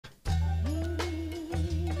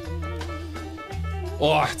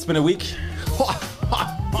Oh, it's been a week.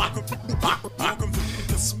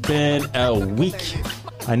 It's been a week.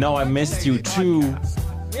 I know I missed you too.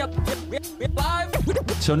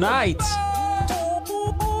 Tonight,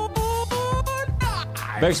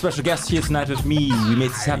 very special guest here tonight with me. We made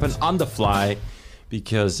this happen on the fly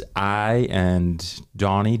because I and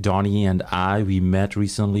Donny and I, we met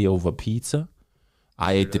recently over pizza.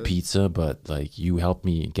 I ate the pizza, but like you helped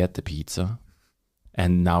me get the pizza.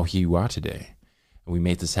 And now here you are today. We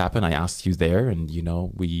made this happen. I asked you there, and you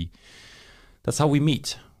know, that's how we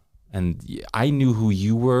meet. And I knew who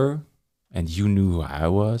you were, and you knew who I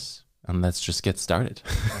was, and let's just get started.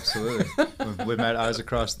 Absolutely. We met eyes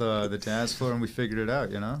across the dance floor, and we figured it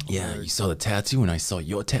out, you know? Yeah, you saw the tattoo, and I saw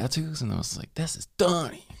your tattoos, and I was like, this is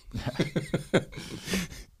Donny.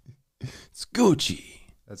 It's Gucci.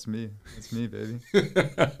 That's me. That's me, baby.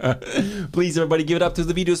 Please, everybody, give it up to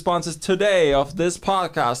the video sponsors today of this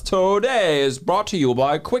podcast. Today is brought to you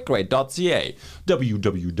by quickrate.ca.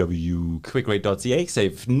 www.quickrate.ca.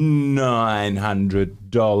 Save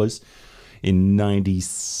 $900 in 90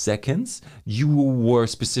 seconds. You wore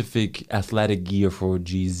specific athletic gear for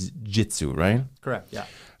Jitsu, right? Correct, yeah.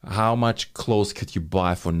 How much clothes could you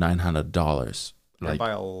buy for $900? I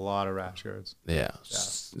buy a lot of rap shirts. Yeah.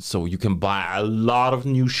 So you can buy a lot of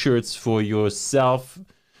new shirts for yourself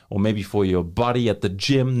or maybe for your buddy at the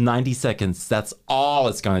gym. 90 seconds. That's all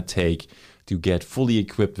it's going to take to get fully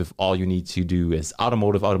equipped with all you need to do is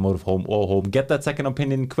automotive, home, or home. Get that second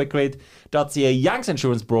opinion, quickrate.ca. Young's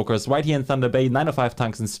Insurance Brokers right here in Thunder Bay, 905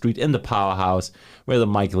 Tungsten Street in the Powerhouse, where the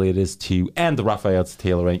thamichaelated is too, and the Raphael's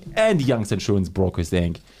Tailoring and Young's Insurance Brokers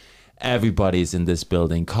Inc. Everybody's in this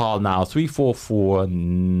building. Call now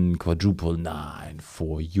 344-999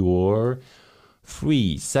 for your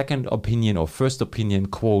free second opinion or first opinion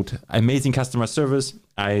quote. Amazing customer service.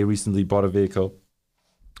 I recently bought a vehicle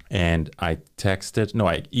and I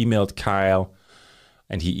emailed Kyle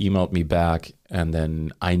and he emailed me back, and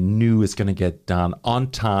then I knew it's going to get done on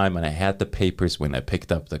time, and I had the papers when I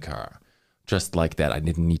picked up the car. Just like that. I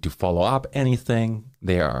didn't need to follow up anything.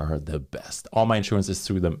 They are the best. All my insurance is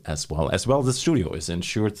through them as well. As well, the studio is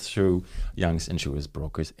insured through Young's Insurance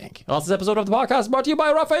Brokers, Inc. Also, this episode of the podcast brought to you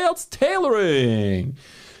by Raphael's Tailoring.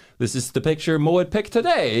 This is the picture Moet picked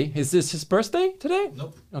today. Is this his birthday today?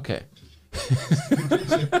 Nope. Okay.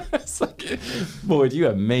 It's like, Moet,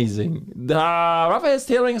 you're amazing. Raphael's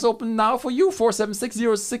Tailoring is open now for you,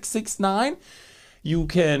 4760669. You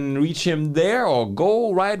can reach him there or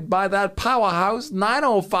go right by that Powerhouse,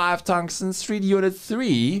 905 Tungsten Street, Unit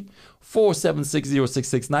 3,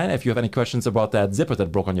 4760669. If you have any questions about that zipper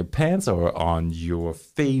that broke on your pants or on your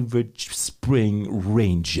favorite spring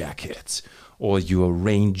rain jacket or your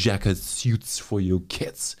rain jacket suits for your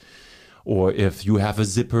kids, or if you have a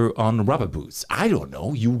zipper on rubber boots, I don't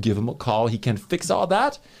know, you give him a call. He can fix all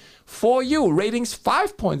that for you. Ratings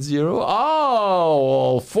 5.0.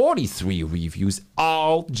 Oh, 43 reviews.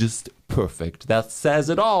 All just perfect. That says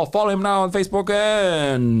it all. Follow him now on Facebook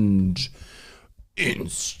and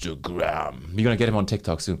Instagram. You're going to get him on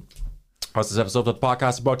TikTok soon. How's this episode of the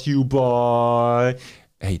podcast brought to you by...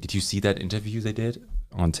 Hey, did you see that interview they did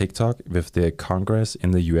on TikTok with the Congress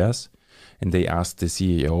in the US? And they asked the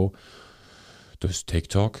CEO, does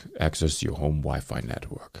TikTok access your home Wi-Fi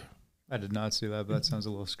network? I did not see that, but that sounds a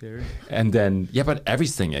little scary. And then, but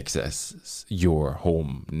everything accesses your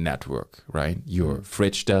home network, right? Your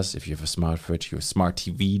fridge does, if you have a smart fridge, your smart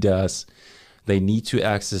TV does. They need to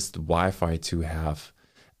access the Wi-Fi to have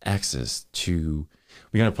access to...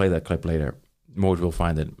 We're going to play that clip later. Mode will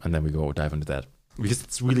find it, and then we go dive into that. Because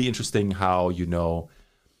it's really interesting how, you know,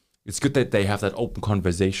 it's good that they have that open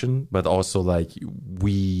conversation, but also like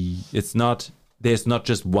there's not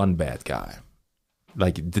just one bad guy.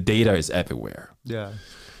 Like the data is everywhere. Yeah.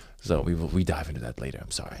 So we dive into that later. I'm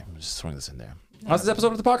sorry. I'm just throwing this in there. This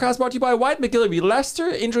episode of the podcast brought to you by White McGillivray Leicester,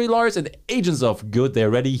 injury lawyers and agents of good. They're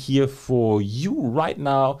ready here for you right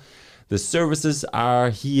now. The services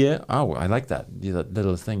are here. Oh, I like that. The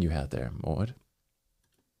little thing you had there, Maud.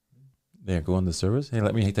 There, go on the service. Hey,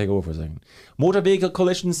 let me take over for a second. Motor vehicle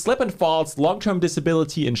collisions, slip and falls, long-term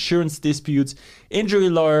disability, insurance disputes, injury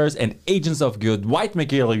lawyers, and agents of good. White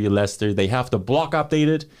McGillivray Leicester. They have the blog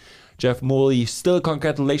updated. Jeff Morley, still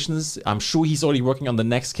congratulations. I'm sure he's already working on the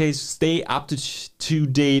next case. Stay up to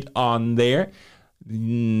date on there.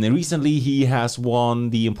 Recently, he has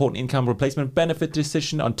won the important income replacement benefit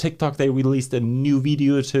decision. On TikTok, they released a new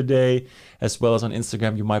video today, as well as on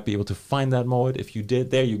Instagram. You might be able to find that mode. If you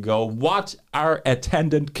did, there you go. What are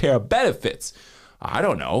attendant care benefits? I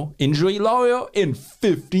don't know. Injury lawyer in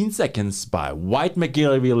 15 seconds by White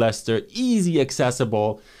McGillivray Leicester. Easy,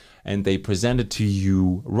 accessible, and they present it to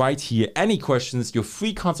you right here. Any questions, your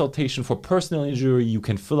free consultation for personal injury, you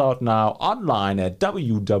can fill out now online at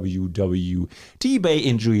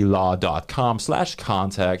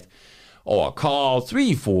www.tbayinjurylaw.com/contact or call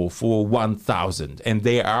 344-1000. And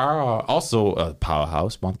they are also a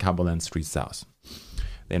powerhouse, 1 Cumberland Street South.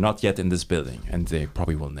 They're not yet in this building, and they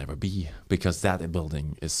probably will never be, because that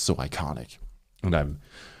building is so iconic. And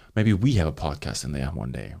maybe we have a podcast in there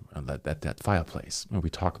one day, at that fireplace, where we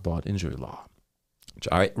talk about injury law.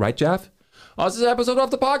 All right, Jeff? This is an episode of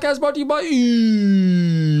the podcast brought to you by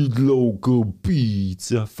Eat Local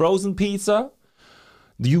Pizza. Frozen pizza.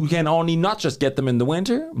 You can only not just get them in the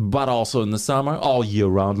winter, but also in the summer, all year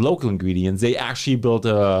round. Local ingredients. They actually built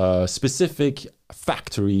a specific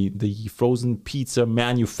factory, the frozen pizza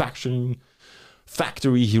manufacturing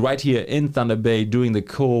factory right here in Thunder Bay during the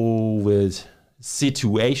COVID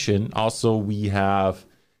situation. Also, we have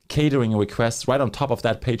catering requests right on top of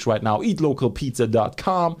that page right now,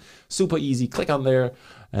 eatlocalpizza.com. Super easy. Click on there.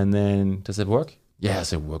 And then, does it work?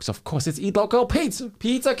 Yes, it works. Of course, it's Eat Local Pizza.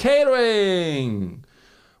 Pizza catering.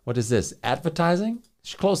 What is this? Advertising?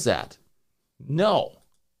 Close that. No.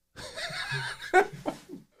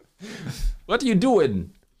 What are you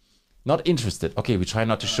doing? Not interested. Okay, we try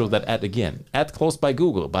not to show that ad again. Ad closed by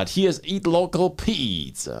Google. But here's Eat Local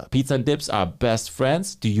Pizza. Pizza and dips are best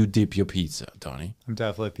friends. Do you dip your pizza, Donny? I'm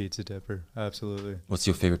definitely a pizza dipper. Absolutely. What's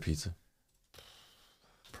your favorite pizza?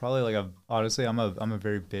 Probably honestly, I'm a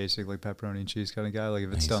very basic like pepperoni and cheese kind of guy. Like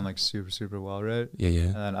if it's done like super well, right?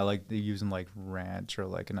 Yeah. And I like using like ranch or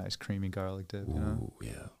like a nice creamy garlic dip. You know? Ooh,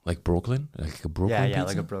 yeah. Like Brooklyn? Like a Brooklyn pizza? Yeah,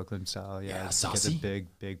 like a Brooklyn style. Yeah, saucy. Get the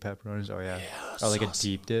big pepperonis. Oh yeah. Yeah, or like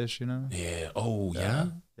saucy. a deep dish, you know? Yeah. Oh yeah.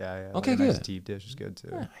 Yeah. Okay, like a good. nice deep dish is good too.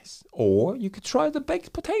 Nice. Or you could try the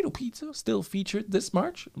baked potato pizza, still featured this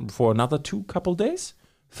March for another 3 days.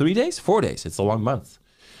 4 days. It's a long month.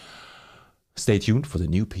 Stay tuned for the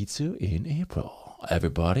new pizza in April.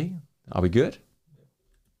 Everybody, are we good?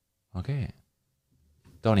 Okay.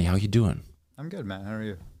 Donny, how you doing? I'm good, man. How are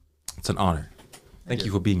you? It's an honor. Thank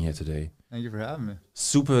you for being here today. Thank you for having me.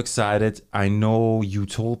 Super excited. I know you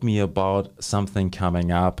told me about something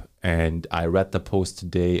coming up, and I read the post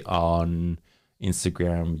today on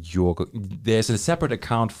Instagram. There's a separate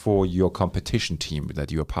account for your competition team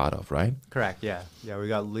that you're part of, right? Correct. Yeah. We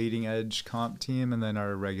got leading edge comp team and then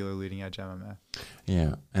our regular leading edge MMA.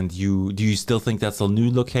 Yeah. And do you still think that's a new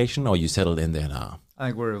location, or you settled in there now? I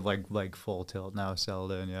think we're like full tilt now,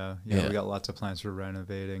 settled in. Yeah. We got lots of plans for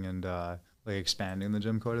renovating and like expanding the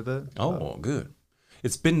gym quite a bit. Oh, good.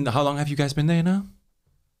 It's been, how long have you guys been there now?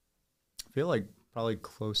 I feel like probably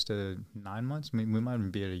close to 9 months. I mean, we might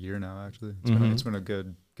even be at a year now. Actually, it's been a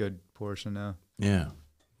good portion now. Yeah,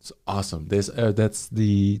 it's awesome. There's that's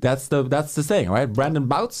the thing, right? Brandon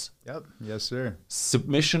Bouts. Yep. Yes, sir.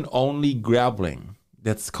 Submission only grappling.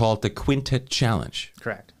 That's called the Quintet Challenge.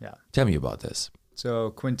 Correct. Yeah. Tell me about this. So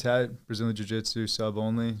Quintet, Brazilian Jiu-Jitsu, sub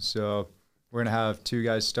only. So we're gonna have 2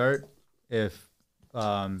 guys start. If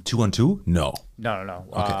 2-on-2? No. No.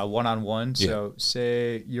 Okay. 1-on-1. Yeah. So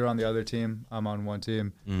say you're on the other team, I'm on one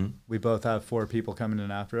team. Mm-hmm. We both have 4 people coming in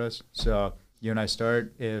after us. So you and I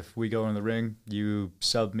start. If we go in the ring, you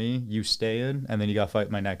sub me, you stay in, and then you got to fight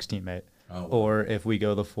my next teammate. Oh. Or if we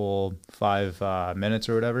go the full 5 minutes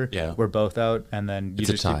or whatever, we're both out, and then you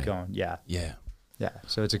just keep going. Yeah.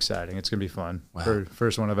 So it's exciting. It's gonna be fun. Wow.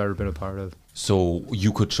 First one I've ever been a part of. So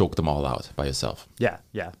you could choke them all out by yourself. Yeah.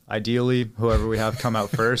 Ideally, whoever we have come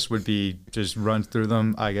out first would be just run through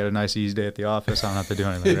them. I get a nice easy day at the office. I don't have to do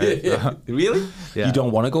anything, right? So, Really? Yeah. You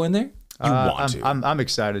don't want to go in there? You want to? I'm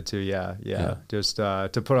excited to. Yeah. Just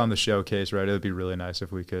to put on the showcase, right? It would be really nice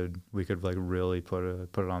if we could like really put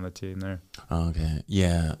it on the team there. Okay.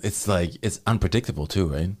 Yeah. It's like, it's unpredictable too,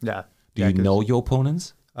 right? Yeah. Do you know your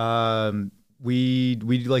opponents? We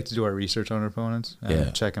like to do our research on our opponents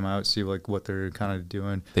and check them out, see like what they're kind of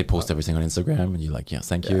doing. They post everything on Instagram, and you're like, yes,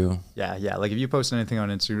 thank you. Yeah. Like if you post anything on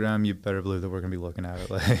Instagram, you better believe that we're gonna be looking at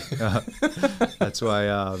it. Like that's why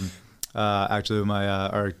actually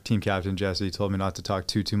our team captain Jesse told me not to talk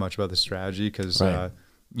too much about the strategy because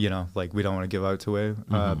like we don't want to give out away.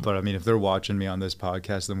 But I mean, if they're watching me on this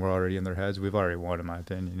podcast, then we're already in their heads. We've already won, in my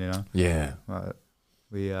opinion. You know. Yeah.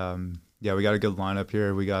 We got a good lineup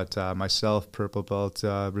here. We got myself, purple belt,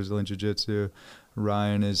 Brazilian Jiu-Jitsu.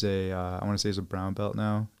 Ryan is I want to say he's a brown belt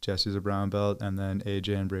now. Jesse's a brown belt. And then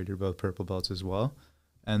AJ and Brady are both purple belts as well.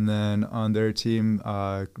 And then on their team,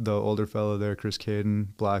 the older fellow there, Chris Caden,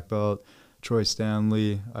 black belt. Troy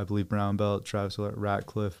Stanley, I believe brown belt. Travis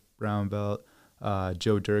Ratcliffe, brown belt.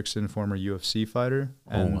 Joe Dirksen, former UFC fighter.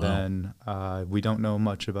 And then we don't know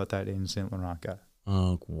much about that Aiden St. Laurent guy.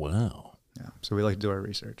 Oh, wow. Yeah. So we like to do our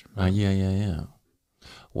research. Yeah.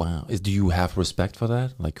 Wow. Do you have respect for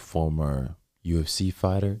that? Like former UFC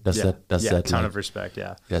fighter? Does that ton like, of respect.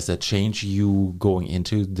 Yeah. does that change you going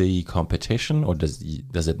into the competition, or does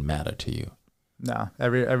it matter to you? No,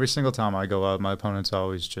 every single time I go out, my opponent's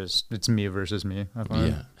always it's me versus me. I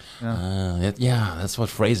find. Yeah. That's what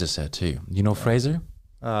Fraser said too. You know Fraser?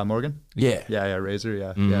 Morgan? Yeah. Yeah, Razor,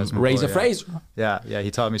 yeah. It's Razor boy, Fraser. Yeah,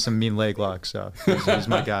 he taught me some mean leg locks, so he's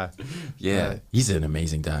my guy. Yeah, he's an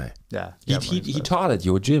amazing guy. Yeah. He taught at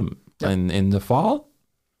your gym in the fall?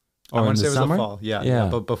 Or I want in to say the it was summer? the fall, yeah.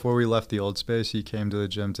 But before we left the old space, he came to the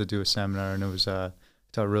gym to do a seminar, and it was taught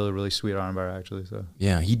a really, really sweet armbar, actually. So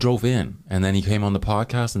yeah, he drove in, and then he came on the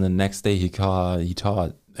podcast, and the next day he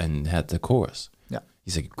taught and had the course. Yeah.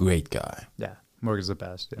 He's a great guy. Yeah, Morgan's the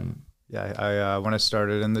best, yeah. Yeah, I when I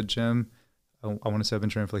started in the gym, I want to say I've been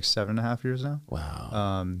training for like 7.5 years now.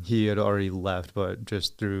 Wow. He had already left, but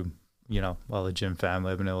just through, all the gym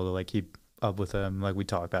family, I've been able to like keep up with him. Like we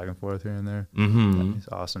talk back and forth here and there. Mm-hmm. He's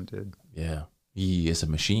awesome, dude. Yeah, he is a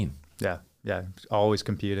machine. Yeah. Always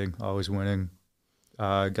competing, always winning.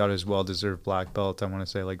 Got his well-deserved black belt, I want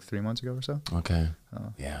to say like 3 months ago or so. Okay.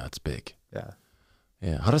 Yeah, that's big. Yeah.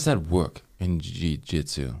 Yeah. How does that work in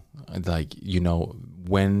jiu-jitsu? Like,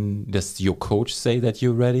 when does your coach say that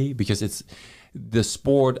you're ready? Because it's the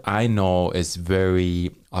sport I know is very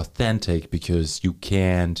authentic because you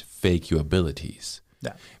can't fake your abilities.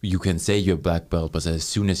 Yeah. You can say you're black belt, but as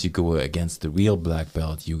soon as you go against the real black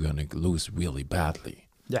belt, you're going to lose really badly.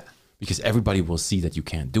 Yeah. Because everybody will see that you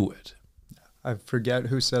can't do it. I forget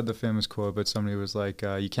who said the famous quote, but somebody was like,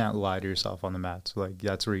 you can't lie to yourself on the mat. So like,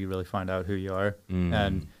 that's where you really find out who you are.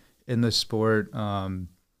 And in the sport,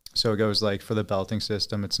 so it goes like for the belting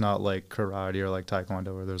system, it's not like karate or like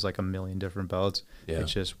taekwondo where there's like a million different belts. Yeah.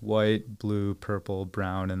 It's just white, blue, purple,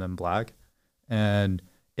 brown, and then black. And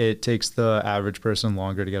it takes the average person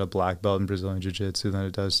longer to get a black belt in Brazilian Jiu-Jitsu than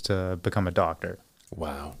it does to become a doctor.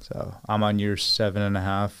 Wow. So I'm on year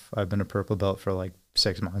 7.5. I've been a purple belt for like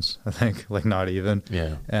 6 months, I think, like not even.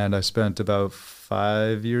 Yeah. And I spent about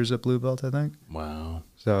 5 years at blue belt, I think. Wow.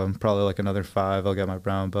 So probably like another 5, I'll get my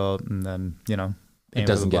brown belt, and then, it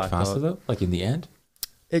doesn't get faster though, like in the end?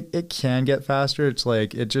 It can get faster. It's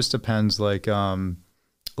like, it just depends. Like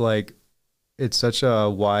it's such a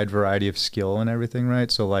wide variety of skill and everything, right?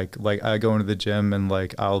 So like I go into the gym and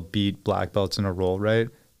like I'll beat black belts in a roll, right?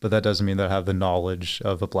 But that doesn't mean that I have the knowledge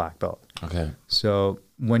of a black belt. Okay. So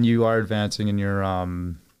when you are advancing in your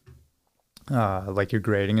like your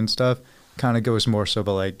grading and stuff, kind of goes more so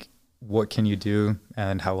about like what can you do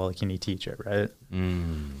and how well can you teach it, right?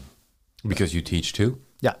 Because you teach too?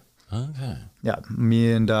 Yeah. Okay. Yeah,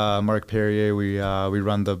 me and Mark Perrier, we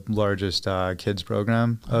run the largest kids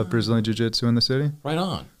program of Brazilian Jiu-Jitsu in the city. Right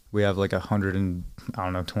on. We have like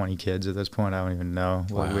 120 kids at this point. I don't even know.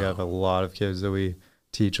 Wow. Like we have a lot of kids that we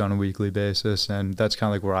teach on a weekly basis, and that's kind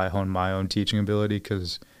of like where I hone my own teaching ability,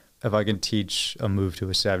 because if I can teach a move to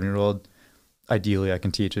a 7-year-old, ideally I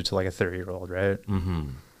can teach it to like a 30-year-old, right? Mm-hmm.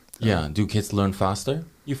 Yeah. Do kids learn faster,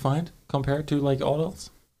 you find, compared to like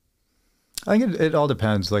adults? I think it all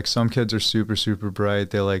depends. Like some kids are super, super bright.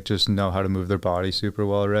 They like just know how to move their body super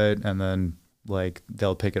well, right? And then like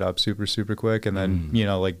they'll pick it up super, super quick. And then,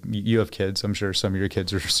 like you have kids. I'm sure some of your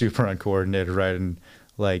kids are super uncoordinated, right? And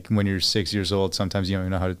like when you're 6 years old, sometimes you don't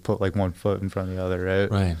even know how to put like one foot in front of the other, right?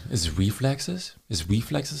 Right. Is reflexes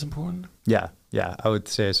important? Yeah, I would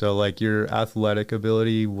say so. Like your athletic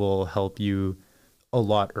ability will help you a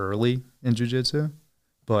lot early in jiu-jitsu,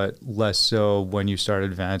 but less so when you start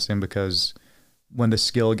advancing, because when the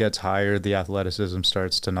skill gets higher, the athleticism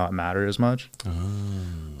starts to not matter as much.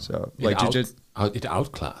 So like jiu-jitsu, it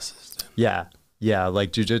outclasses them. Yeah.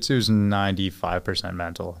 Like jiu-jitsu is 95%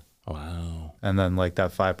 mental. Wow. And then like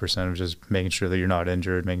that 5% of just making sure that you're not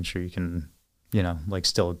injured, making sure you can, like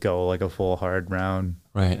still go like a full hard round.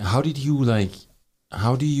 Right. How do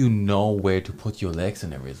you know where to put your legs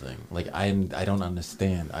and everything? Like I don't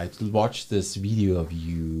understand. I watched this video of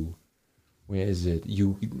you. Where is it?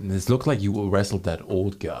 This looked like you wrestled that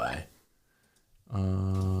old guy.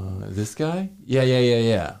 This guy?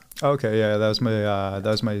 Yeah. Okay, yeah, that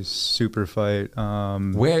was my super fight.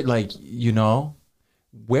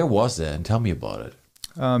 Where was it? And tell me about it.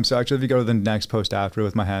 So actually, if you go to the next post after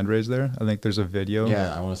with my hand raised there, I think there's a video.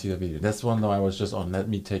 Yeah, I want to see that video. That's one though I was just on. Let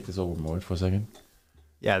me take this over more for a second.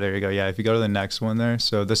 Yeah, there you go. Yeah, if you go to the next one there.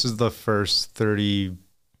 So this is the first 30,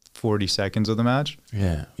 40 seconds of the match.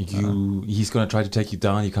 Yeah. He's going to try to take you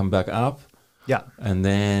down. You come back up. Yeah. And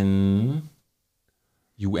then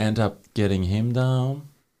you end up getting him down.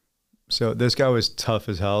 So this guy was tough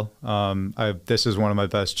as hell. This is one of my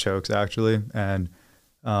best chokes actually. And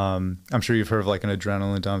I'm sure you've heard of like an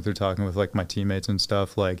adrenaline dump through talking with like my teammates and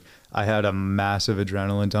stuff. Like I had a massive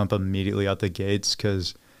adrenaline dump immediately out the gates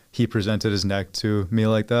because he presented his neck to me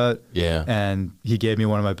like that. Yeah. And he gave me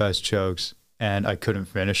one of my best chokes and I couldn't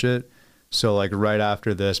finish it. So like right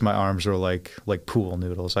after this, my arms were like pool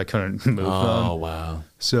noodles. I couldn't move them. Oh, wow.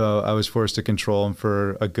 So I was forced to control him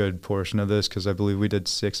for a good portion of this because I believe we did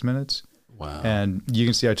 6 minutes. Wow. And you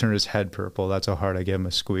can see I turned his head purple. That's how hard I gave him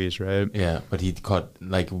a squeeze, right? Yeah, but he caught,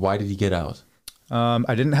 like, why did he get out?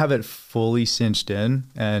 I didn't have it fully cinched in.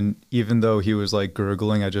 And even though he was like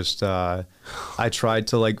gurgling, I tried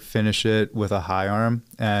to like finish it with a high arm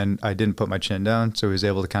and I didn't put my chin down. So he was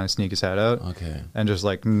able to kind of sneak his head out. Okay. And just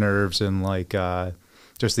like nerves and like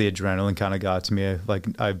just the adrenaline kind of got to me. Like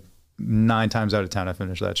 9 times out of 10, I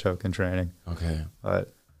finished that choke in training. Okay.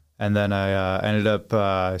 And then I ended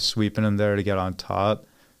up sweeping him there to get on top.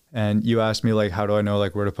 And you asked me like, how do I know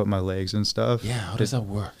like where to put my legs and stuff? Yeah. How does that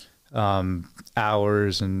work?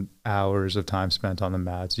 Hours and hours of time spent on the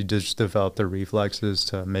mats. You just develop the reflexes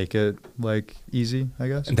to make it like easy, I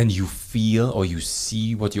guess. And then you feel or you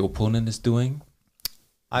see what your opponent is doing?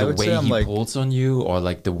 I would say the way he pulls on you or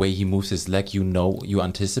like the way he moves his leg, you know, you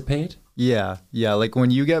anticipate? Yeah. Like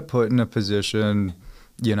when you get put in a position,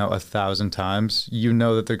 you know, 1,000 times, you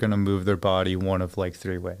know that they're going to move their body one of like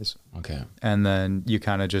 3 ways. Okay. And then you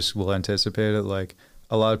kind of just will anticipate it. Like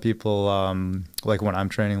a lot of people, like when I'm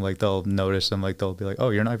training, like they'll notice them, like they'll be like, oh,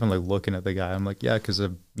 you're not even like looking at the guy. I'm like, yeah, because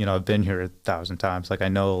I've been here 1,000 times. Like I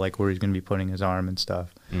know like where he's going to be putting his arm and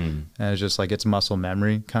stuff. And it's just like it's muscle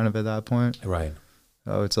memory kind of at that point. Right.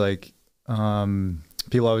 So it's like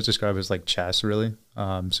people always describe it as like chess, really.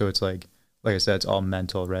 So it's like I said, it's all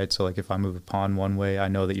mental, right? So like if I move a pawn one way, I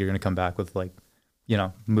know that you're going to come back with like, you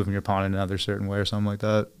know, moving your pawn in another certain way or something like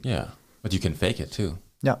that. Yeah. But you can fake it too.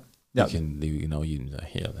 Yeah. You can, I'm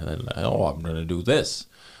going to do this,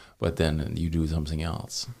 but then you do something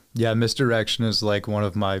else. Yeah, misdirection is like one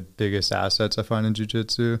of my biggest assets I find in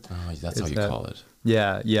jiu-jitsu. Oh, that's how you call it.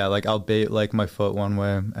 Yeah. Like I'll bait like my foot one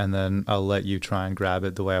way and then I'll let you try and grab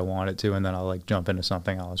it the way I want it to. And then I'll like jump into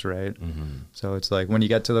something else, right? So it's like when you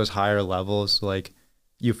get to those higher levels, like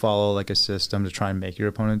you follow like a system to try and make your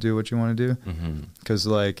opponent do what you want to do. Because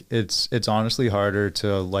like it's honestly harder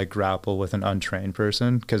to like grapple with an untrained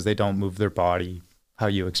person because they don't move their body how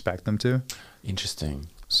you expect them to. Interesting.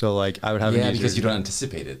 So like I would have because you don't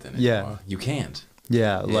anticipate it then anymore. You can't.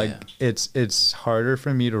 Yeah, like it's harder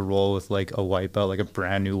for me to roll with like a white belt, like a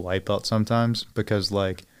brand new white belt sometimes because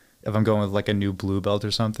like if I'm going with like a new blue belt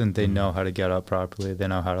or something, they know how to get up properly. They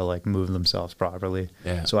know how to like move themselves properly.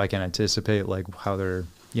 Yeah. So I can anticipate like how they're,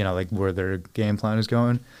 you know, like where their game plan is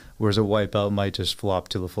going. Whereas a white belt might just flop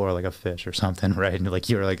to the floor like a fish or something, right? And like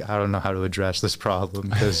you're like, I don't know how to address this problem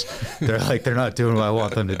because they're not doing what I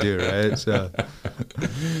want them to do, right? So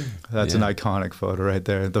that's an iconic photo right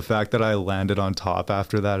there. The fact that I landed on top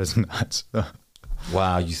after that is nuts.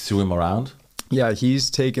 Wow, you threw him around? Yeah, he's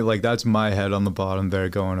taking, like, that's my head on the bottom there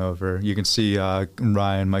going over. You can see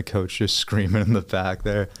Ryan, my coach, just screaming in the back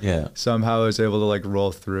there. Yeah. Somehow I was able to, like,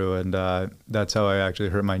 roll through, and that's how I actually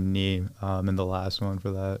hurt my knee in the last one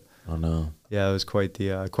for that. Oh, no. Yeah, it was quite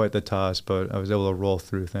the toss, but I was able to roll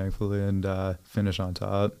through, thankfully, and finish on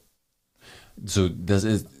top. So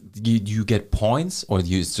do you get points, or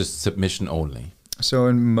it's just submission only? So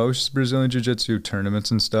in most Brazilian Jiu-Jitsu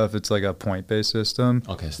tournaments and stuff, it's like a point-based system.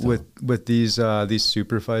 Okay. With these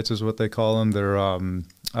super fights is what they call them.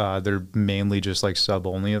 They're mainly just like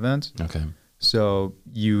sub-only events. Okay. So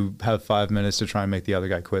you have 5 minutes to try and make the other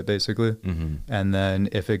guy quit, basically. And then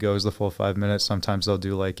if it goes the full 5 minutes, sometimes they'll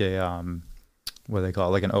do like a what do they call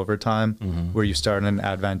it, like an overtime, where you start in an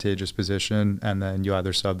advantageous position and then you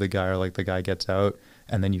either sub the guy or like the guy gets out,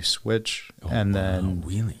 and then you switch, and then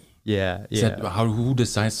really. Yeah. Who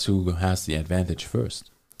decides who has the advantage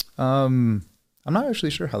first? I'm not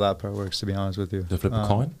actually sure how that part works, to be honest with you. To flip a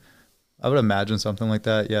coin? I would imagine something like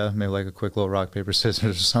that. Yeah, maybe like a quick little rock paper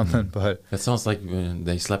scissors or something. But that sounds like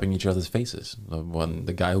they slapping each other's faces. When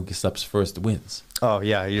the guy who slaps first wins. Oh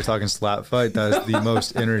yeah, you're talking slap fight. That's the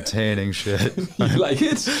most entertaining shit. You like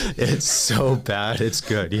it? It's so bad. It's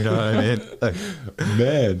good. You know what I mean? Like,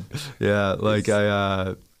 man. Yeah, like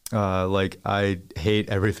I hate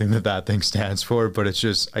everything that thing stands for, but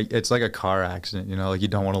it's like a car accident, you know, like you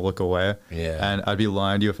don't want to look away. Yeah. And I'd be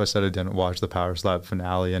lying to you if I said I didn't watch the Power Slap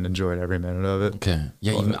finale and enjoyed every minute of it. Okay.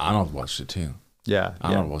 Yeah, even Arnold watched it too. Yeah.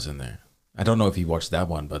 Arnold was in there. I don't know if he watched that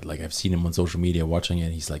one, but like I've seen him on social media watching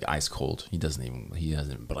it. He's like ice cold. He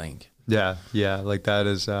doesn't blink. Yeah. Like that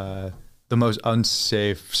is the most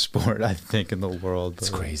unsafe sport I think in the world. It's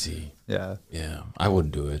crazy. Yeah. Yeah. I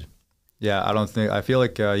wouldn't do it. Yeah, I feel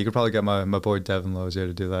like you could probably get my boy Devin Lozier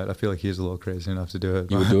to do that. I feel like he's a little crazy enough to do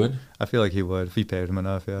it. You would do it? I feel like he would if he paid him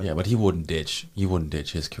enough, yeah. Yeah, but he wouldn't ditch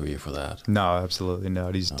his career for that. No, absolutely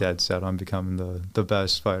not. He's dead set on becoming the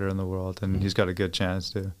best fighter in the world, and he's got a good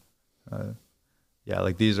chance to. Yeah,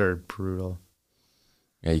 like these are brutal.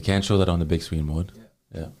 Yeah, you can't show that on the big screen mode.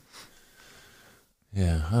 Yeah.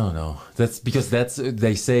 Yeah, I don't know. That's because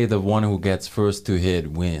they say the one who gets first to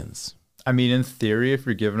hit wins. I mean, in theory, if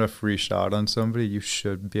you're given a free shot on somebody, you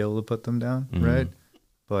should be able to put them down, right?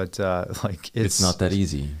 But like it's not that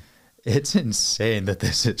easy. It's insane that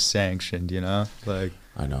this is sanctioned, you know? Like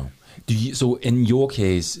I know. So in your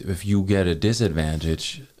case, if you get a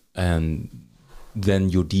disadvantage, and then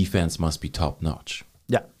your defense must be top notch.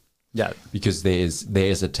 Yeah. Yeah. Because there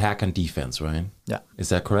is attack and defense, right? Yeah. Is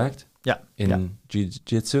that correct? Yeah. In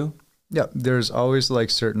Jiu-Jitsu? Yeah, there's always like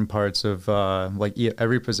certain parts of like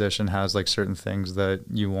every position has like certain things that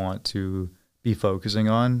you want to be focusing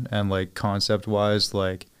on, and like concept wise,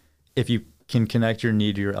 like if you can connect your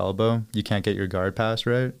knee to your elbow, you can't get your guard pass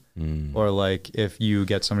right. Or like if you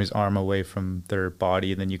get somebody's arm away from their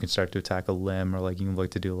body, then you can start to attack a limb, or like you can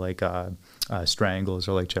look to do like strangles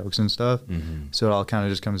or like chokes and stuff. So it all kind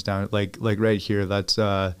of just comes down like right here. That's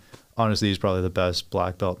honestly, he's probably the best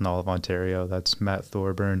black belt in all of Ontario. That's Matt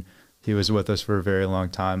Thorburn. He was with us for a very long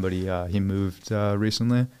time, but he moved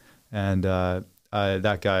recently, and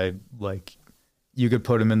that guy, like, you could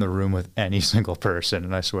put him in the room with any single person,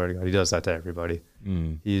 and I swear to God, he does that to everybody.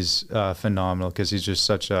 He's phenomenal because he's just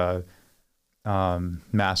such a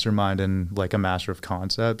mastermind and like a master of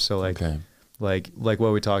concepts. So like, like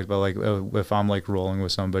what we talked about, like if I'm like rolling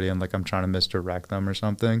with somebody and like I'm trying to misdirect them or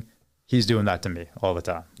something, he's doing that to me all the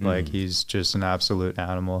time. Like he's just an absolute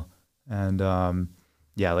animal, and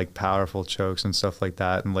yeah, like powerful chokes and stuff like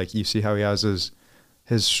that. And like you see how he has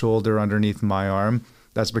his shoulder underneath my arm.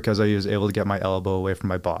 That's because I was able to get my elbow away from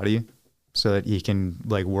my body so that he can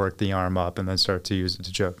like work the arm up and then start to use it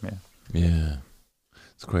to choke me. Yeah.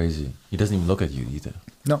 It's crazy. He doesn't even look at you either.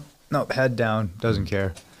 No, head down, doesn't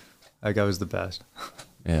care. That guy was the best.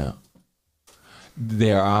 Yeah.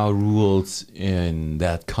 There are rules in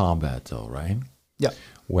that combat though, right? Yeah.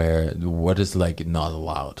 Where what is like not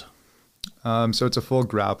allowed? So it's a full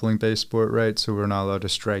grappling based sport, right? So we're not allowed to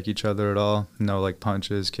strike each other at all. No like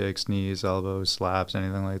punches, kicks, knees, elbows, slaps,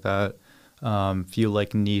 anything like that. Few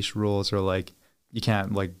like niche rules are like you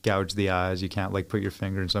can't like gouge the eyes, you can't like put your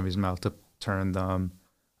finger in somebody's mouth to turn them.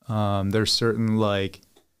 There's certain like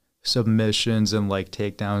submissions and like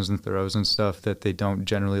takedowns and throws and stuff that they don't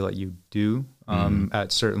generally let you do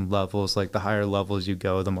at certain levels. Like the higher levels you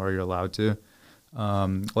go, the more you're allowed to.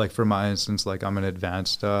 Like for my instance, like I'm an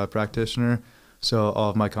advanced practitioner, so all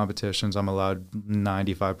of my competitions I'm allowed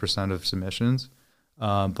 95% of submissions,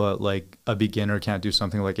 but like a beginner can't do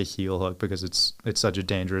something like a heel hook because it's such a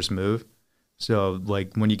dangerous move. So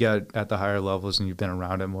like when you get at the higher levels and you've been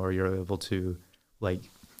around it more, you're able to like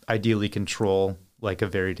ideally control like a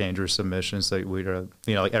very dangerous submission. So we are,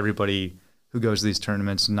 you know, like everybody who goes to these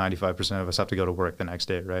tournaments, 95% of us have to go to work the next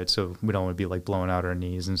day, right? So we don't want to be like blowing out our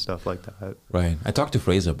knees and stuff like that. Right. I talked to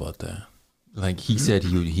Fraser about that. Like he said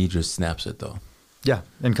he just snaps it though. Yeah.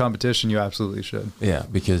 In competition, you absolutely should. Yeah.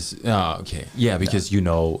 Because, okay. Yeah. Because, you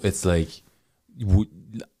know, it's like, would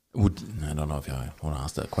I don't know if I want to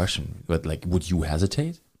ask that question, but like, would you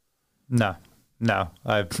hesitate? No.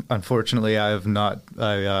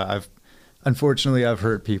 Unfortunately, I've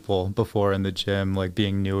hurt people before in the gym, like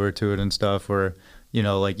being newer to it and stuff, where, you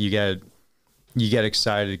know, like you get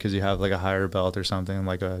excited because you have like a higher belt or something,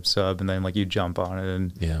 like a sub, and then like you jump on it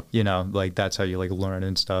and, you know, like that's how you like learn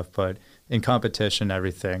and stuff. But in competition,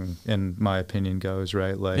 everything, in my opinion, goes,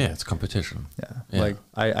 right? Like, yeah, it's competition. Yeah. Like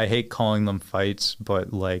I hate calling them fights,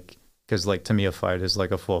 but like, because like to me a fight is like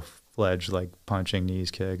a full-fledged like punching, knees,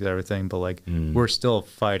 kicks, everything. But like we're still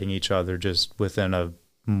fighting each other just within a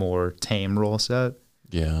more tame rule set.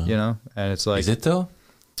 Yeah. You know? And it's like, is it though?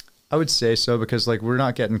 I would say so, because like we're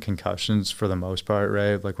not getting concussions for the most part,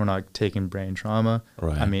 right? Like we're not taking brain trauma.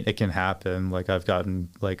 Right. I mean, it can happen. Like I've gotten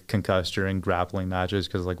like concussed during grappling matches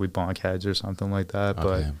because like we bonk heads or something like that. Okay.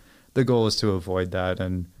 But the goal is to avoid that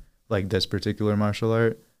in like this particular martial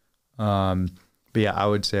art. But yeah, I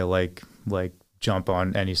would say like jump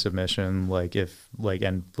on any submission, like if like,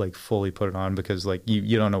 and like fully put it on, because like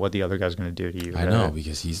you don't know what the other guy's going to do to you. I know,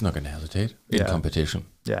 because he's not going to hesitate in competition.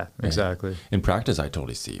 Yeah, exactly. In practice, I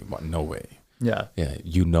totally see, but no way. Yeah. Yeah.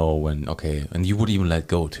 You know, when, okay. And you would even let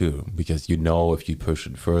go too, because you know, if you push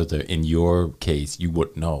it further, in your case, you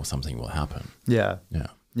would know something will happen. Yeah. Yeah.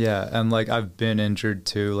 Yeah. And like, I've been injured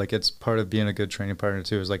too. Like it's part of being a good training partner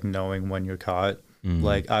too, is like knowing when you're caught.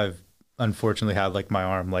 Like unfortunately had like my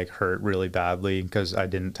arm like hurt really badly because I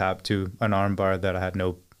didn't tap to an arm bar that I had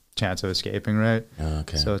no chance of escaping, right?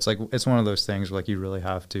 Okay. So it's like, it's one of those things where like you really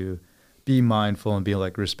have to be mindful and be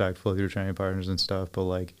like respectful of your training partners and stuff. But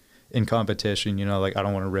like in competition, you know, like I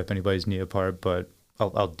don't want to rip anybody's knee apart, but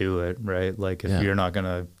I'll do it, right? Like if you're not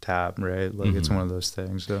gonna tap, right? Like it's one of those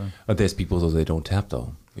things. So. But there's people though they don't tap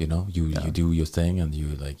though. You know, you do your thing and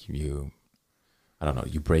you like I don't know,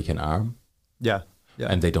 you break an arm. Yeah. Yeah.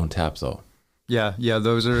 And they don't tap though. Yeah,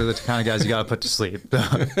 those are the kind of guys you gotta put to sleep.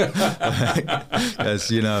 Because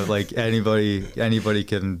you know, like anybody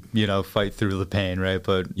can, you know, fight through the pain, right?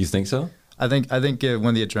 But you think so? I think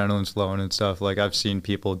when the adrenaline's flowing and stuff, like I've seen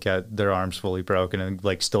people get their arms fully broken and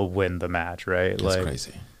like still win the match, right? That's like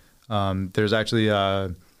crazy. There's actually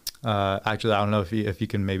actually I don't know if you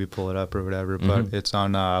can maybe pull it up or whatever, but it's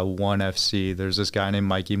on One FC. There's this guy named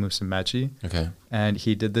Mikey Musumeci. Okay. And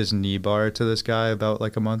he did this knee bar to this guy about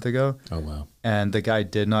like a month ago. Oh wow. And the guy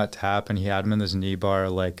did not tap, and he had him in this knee bar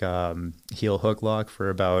like heel hook lock for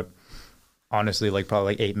about, honestly, like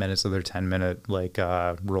probably like 8 minutes of their 10-minute like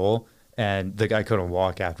roll. And the guy couldn't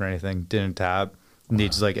walk after anything, didn't tap,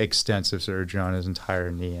 needs like extensive surgery on his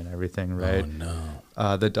entire knee and everything, right? Oh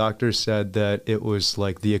no. The doctor said that it was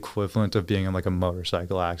like the equivalent of being in like a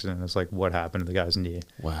motorcycle accident. It's like what happened to the guy's knee.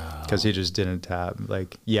 Wow. Because he just didn't tap.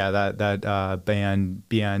 Like, yeah, that Bian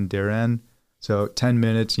Diran. So 10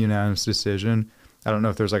 minutes, unanimous decision. I don't know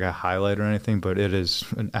if there's like a highlight or anything, but it is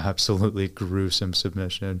an absolutely gruesome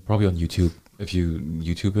submission. Probably on YouTube. If you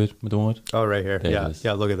YouTube it, don't. Oh, right here. There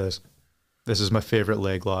Yeah, look at this. This is my favorite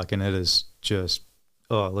leg lock, and it is just,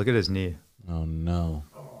 oh, look at his knee. Oh, no.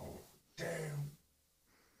 Oh, damn.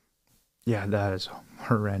 Yeah, that is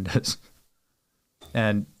horrendous.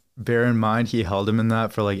 And bear in mind, he held him in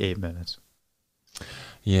that for like 8 minutes.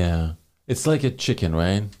 Yeah. It's like a chicken,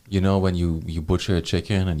 right? You know, when you butcher a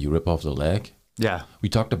chicken and you rip off the leg? Yeah. We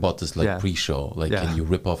talked about this like pre-show. Like, can you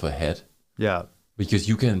rip off a head? Yeah. Because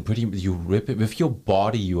you can you rip it. With your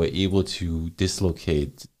body, you are able to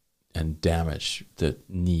dislocate and damage the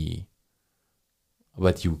knee.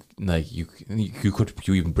 But you could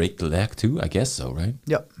even break the leg too, I guess so, right?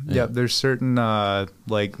 Yep. Yeah. There's certain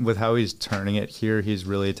like with how he's turning it here, he's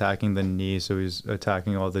really attacking the knee, so he's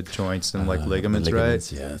attacking all the joints and like ligaments,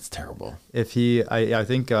 right? Yeah, it's terrible. If I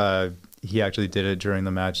think he actually did it during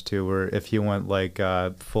the match too, where if he went like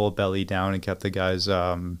full belly down and kept the guy's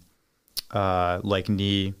like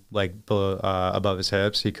knee like above his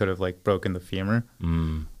hips, he could have like broken the femur.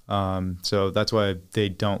 So that's why they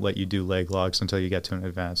don't let you do leg locks until you get to an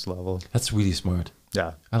advanced level. That's really smart.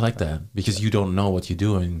 Yeah. I like that because you don't know what you're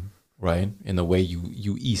doing, right? In the way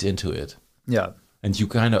you ease into it. Yeah. And you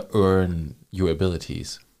kind of earn your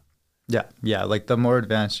abilities. Yeah. Yeah. Like the more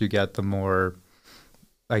advanced you get, the more,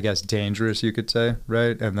 I guess, dangerous you could say,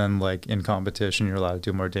 right? And then like in competition, you're allowed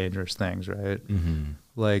to do more dangerous things, right?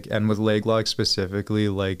 Like, and with leg locks specifically,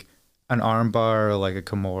 like an arm bar or like a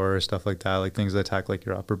Kimura or stuff like that, like things that attack like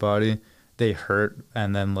your upper body, they hurt.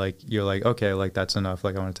 And then like, you're like, okay, like that's enough.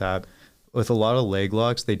 Like I want to tap. With a lot of leg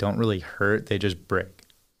locks, they don't really hurt. They just break.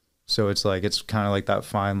 So it's like, it's kind of like that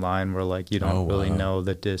fine line where like, you don't really know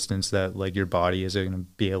the distance that like your body is going to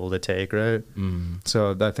be able to take. Right.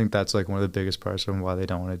 So I think that's like one of the biggest parts of why they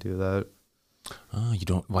don't want to do that. Oh, you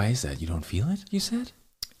don't, why is that? You don't feel it, you said?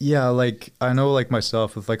 Yeah. Like I know like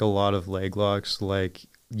myself with like a lot of leg locks, like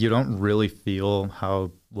you don't really feel how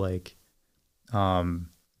like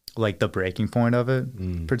the breaking point of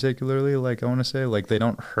it particularly, like I want to say like they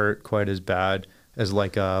don't hurt quite as bad as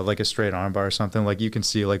like a straight arm bar or something. Like you can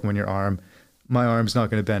see like when my arm's not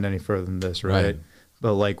going to bend any further than this, right?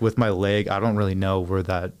 But like with my leg, I don't really know where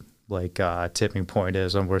that like tipping point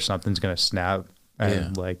is on where something's going to snap.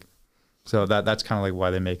 And like, so that's kind of like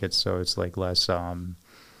why they make it so it's like less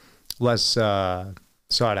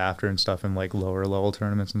sought after and stuff in like lower level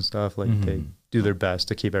tournaments and stuff. Like they do their best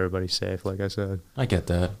to keep everybody safe, like I said. I get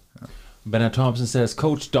that. Bennett Thompson says,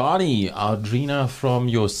 Coach Donny, Audrina from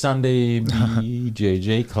your Sunday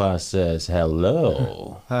BJJ class says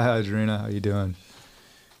hello. Hi Audrina, how you doing?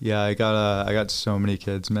 Yeah, I got so many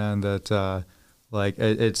kids, man, that like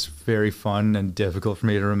it's very fun and difficult for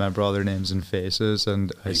me to remember all their names and faces.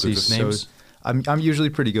 And I see names. I'm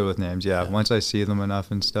usually pretty good with names, yeah. Once I see them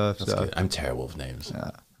enough and stuff. That's good. I'm terrible with names.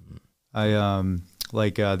 Yeah. I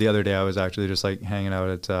like the other day I was actually just like hanging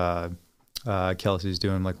out at Kelsey's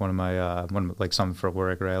doing like one of my like something for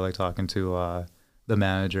work, right? Like talking to the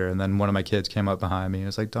manager, and then one of my kids came up behind me and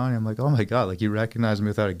it's like, Donny, I'm like, oh my god, like you recognize me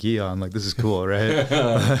without a gi on, like this is cool, right?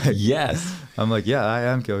 Yes. I'm like, yeah, I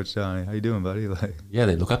am Coach Donny. How you doing, buddy? Like, yeah,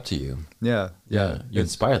 they look up to you. Yeah. You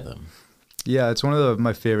inspire them. Yeah, it's one of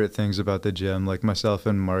my favorite things about the gym. Like myself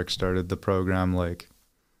and Mark started the program like,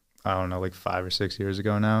 I don't know, like 5 or 6 years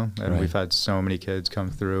ago now. And we've had so many kids come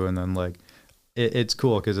through, and then like, it's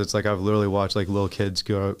cool because it's like I've literally watched like little kids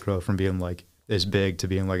grow from being like this big to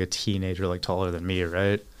being like a teenager, like taller than me,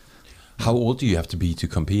 right? How old do you have to be to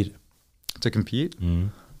compete? To compete? Mm-hmm.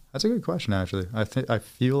 That's a good question, actually. I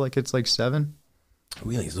feel like it's like 7.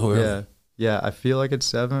 Really? So early? Yeah. Yeah, I feel like it's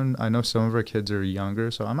 7. I know some of our kids are younger,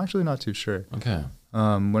 so I'm actually not too sure. Okay.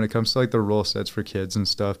 When it comes to like the roll sets for kids and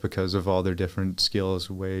stuff, because of all their different skills,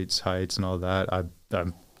 weights, heights, and all that, I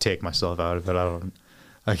take myself out of it.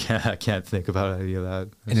 I can't think about any of that.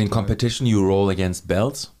 And in competition, you roll against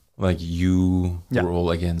belts? Like you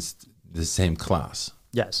roll against the same class?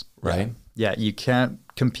 Yes. Right? Yeah, you can't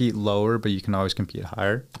compete lower, but you can always compete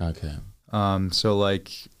higher. Okay. So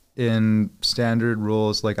like in standard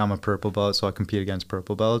rules, like I'm a purple belt, so I compete against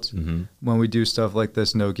purple belts. Mm-hmm. When we do stuff like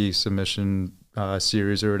this no-gi submission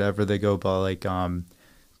series or whatever, they go by like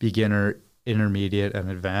beginner, intermediate,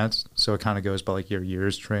 and advanced. So it kind of goes by like your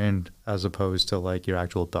years trained as opposed to like your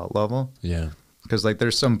actual belt level. Yeah. Because like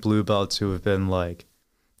there's some blue belts who have been like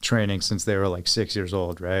training since they were like 6 years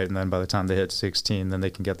old, right? And then by the time they hit 16, then they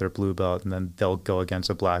can get their blue belt, and then they'll go against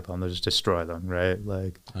a black belt and they'll just destroy them, right?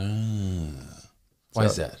 Like, why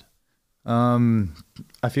is that?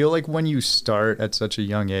 I feel like when you start at such a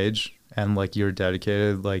young age and like you're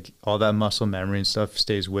dedicated, like all that muscle memory and stuff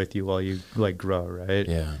stays with you while you like grow, right?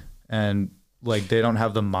 Yeah. And like they don't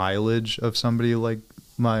have the mileage of somebody like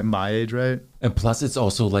my age, right? And plus, it's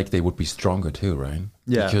also like they would be stronger too, right?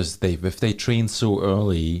 Yeah. Because if they train so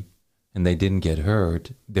early and they didn't get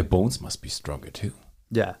hurt, their bones must be stronger too.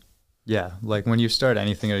 Yeah. Yeah. Like when you start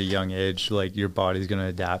anything at a young age, like your body's going to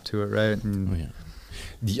adapt to it, right? And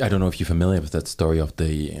I don't know if you're familiar with that story of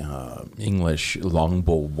the English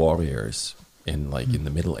longbow warriors in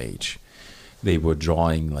the Middle Age. They were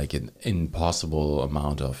drawing like an impossible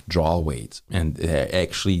amount of draw weight, and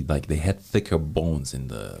actually like they had thicker bones in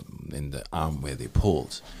the arm where they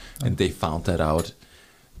pulled, and they found that out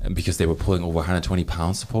because they were pulling over 120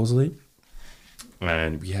 pounds supposedly.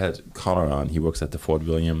 And we had Connor on. He works at the Fort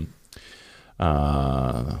William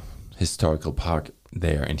Historical Park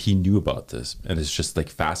there, and he knew about this. And it's just like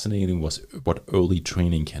fascinating what early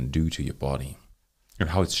training can do to your body and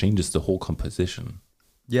how it changes the whole composition.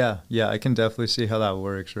 Yeah, I can definitely see how that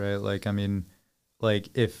works, right? Like, I mean, like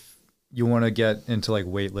if you want to get into like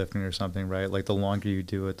weightlifting or something, right? Like the longer you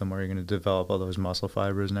do it, the more you're going to develop all those muscle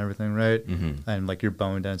fibers and everything, right? Mm-hmm. And like your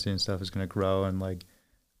bone density and stuff is going to grow. And like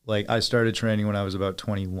I started training when I was about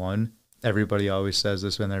 21. Everybody always says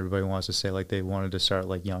this when everybody wants to say like they wanted to start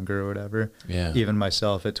like younger or whatever. Yeah. Even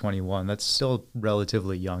myself at 21, that's still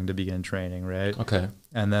relatively young to begin training, right? Okay.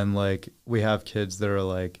 And then like we have kids that are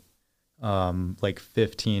like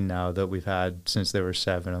 15 now that we've had since they were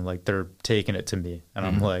 7, and like they're taking it to me, and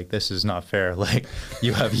I'm like, this is not fair. Like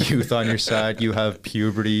you have youth on your side, you have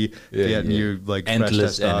puberty, you like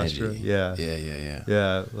endless fresh testosterone. Energy.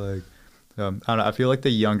 Yeah. Like I don't know, I feel like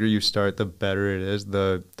the younger you start, the better it is.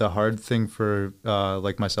 The hard thing for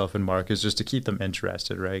like myself and Mark is just to keep them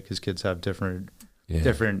interested, right? Because kids have different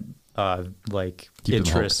like keep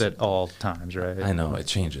interests at all times, right? I know it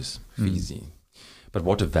changes easy. But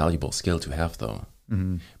what a valuable skill to have, though,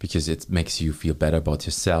 because it makes you feel better about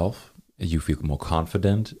yourself. You feel more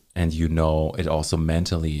confident, and you know it also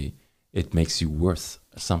mentally, it makes you worth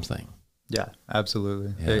something. Yeah,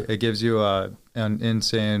 absolutely. Yeah. It gives you an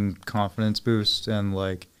insane confidence boost, and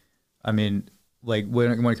like, I mean, like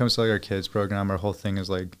when it comes to like our kids program, our whole thing is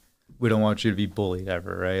like, we don't want you to be bullied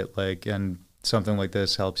ever, right? Like, and something like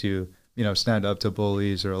this helps you, stand up to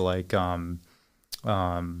bullies, or like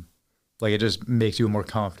it just makes you a more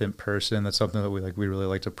confident person. That's something that we really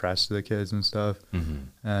like to press to the kids and stuff. Mm-hmm.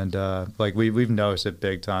 And like we've noticed it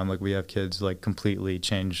big time. Like we have kids like completely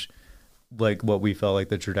change like what we felt like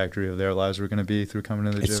the trajectory of their lives were going to be through coming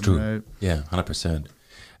to the gym. It's true. Right? Yeah, 100%.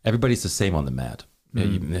 Everybody's the same on the mat.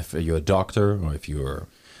 Mm-hmm. Even if you're a doctor or if you're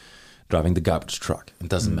driving the garbage truck, it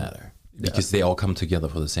doesn't matter because they all come together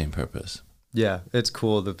for the same purpose. Yeah, it's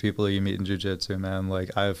cool, the people that you meet in jiu-jitsu, man.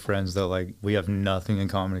 Like, I have friends that, like, we have nothing in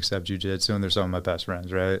common except jiu-jitsu, and they're some of my best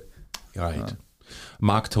friends, right? Right.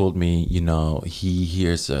 Mark told me, he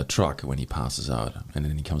hears a truck when he passes out, and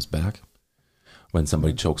then he comes back when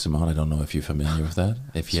somebody chokes him out. I don't know if you're familiar with that.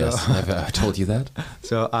 If yes, have I told you that?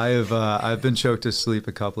 So I've been choked to sleep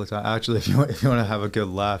a couple of times. Actually, if you want to have a good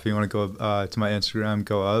laugh, you want to go to my Instagram,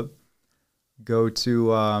 go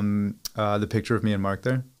to the picture of me and Mark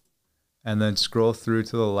there. And then scroll through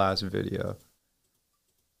to the last video.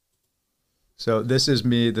 So this is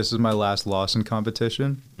me. This is my last Lawson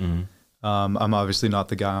competition. Mm-hmm. I'm obviously not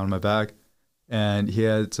the guy on my back. and he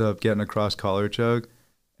ends up getting a cross collar choke,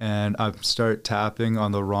 and I start tapping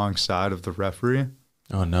on the wrong side of the referee.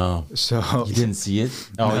 Oh no! So you didn't see it?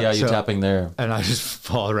 Oh yeah, you're tapping there, and I just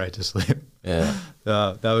fall right to sleep. Yeah.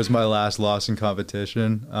 That was my last loss in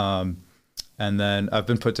competition. And then I've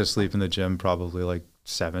been put to sleep in the gym probably like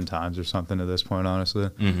 7 times or something at this point, honestly.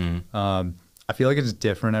 I feel like it's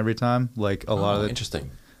different every time. Like a lot of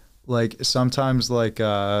interesting. Like sometimes like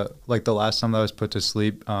the last time that I was put to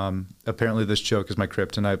sleep, apparently this choke is my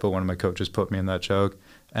kryptonite, but one of my coaches put me in that choke.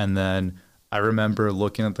 And then I remember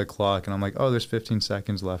looking at the clock and I'm like, oh, there's 15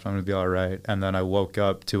 seconds left. I'm going to be all right. And then I woke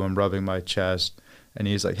up to him rubbing my chest and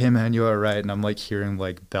he's like, hey man, you all right? And I'm like hearing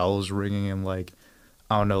like bells ringing and like,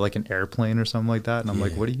 I don't know, like an airplane or something like that. And I'm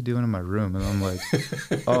like, what are you doing in my room? And I'm like,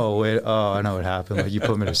 oh, wait. Oh, I know what happened. Like you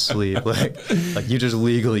put me to sleep. Like you just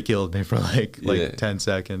legally killed me for like 10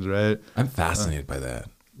 seconds, right? I'm fascinated by that.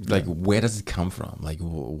 Like, where does it come from? Like,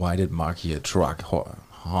 why did Mark hear a truck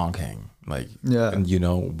honking? Like, and you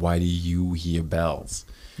know, why do you hear bells?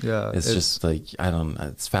 Yeah. It's just like,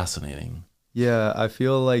 it's fascinating. Yeah. I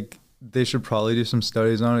feel like they should probably do some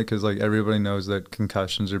studies on it because like everybody knows that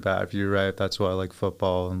concussions are bad for you, right? That's why like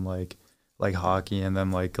football and like hockey and then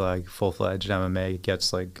like full-fledged MMA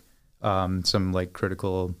gets like some like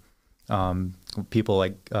critical people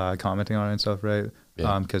like commenting on it and stuff, right?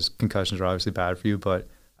 Because concussions are obviously bad for you, but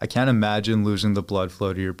I can't imagine losing the blood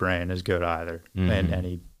flow to your brain is good either in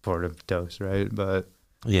any sort of dose, right? But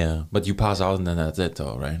yeah, but you pass out and then that's it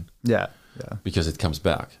though, right? Yeah. Because it comes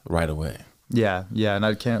back right away. Yeah, and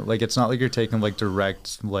I can't, like, it's not like you're taking like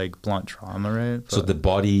direct like blunt trauma, right? But, so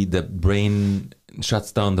the brain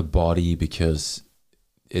shuts down the body because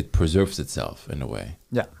it preserves itself in a way.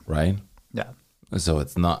 Yeah. Right? Yeah. So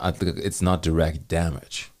it's not direct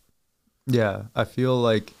damage. Yeah, I feel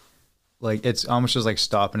like it's almost just like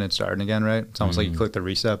stopping and starting again, right? It's almost like you click the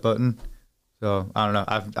reset button. So I don't know.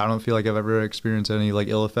 I don't feel like I've ever experienced any like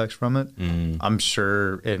ill effects from it. I'm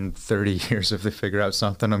sure in 30 years, if they figure out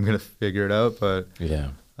something, I'm gonna figure it out. But yeah.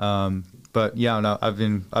 But yeah, no. I've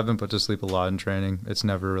been put to sleep a lot in training. It's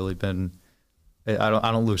never really been. I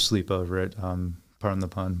don't lose sleep over it. Pardon the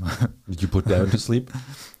pun. Did you put Dev to sleep?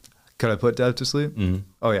 Could I put Dev to sleep?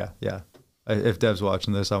 Oh yeah. If Dev's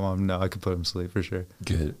watching this, I want him to know I could put him to sleep for sure.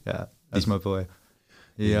 Good. Yeah, that's my boy.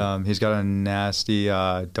 He's got a nasty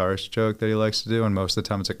Darce choke that he likes to do, and most of the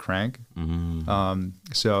time it's a crank.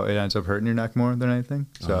 So it ends up hurting your neck more than anything.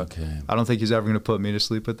 So I don't think he's ever going to put me to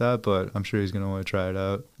sleep with that, but I'm sure he's going to want to try it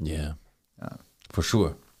out. Yeah, for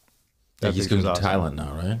sure. Yeah, he's going to Thailand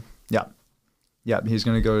now, right? Yeah, he's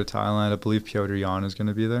going to go to Thailand. I believe Piotr Jan is going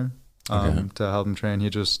to be there to help him train.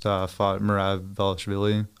 He just fought Murav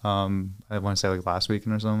Velishvili, I want to say like last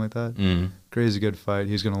weekend or something like that. Crazy good fight.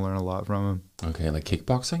 He's going to learn a lot from him. Okay, like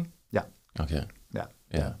kickboxing? Yeah. Okay.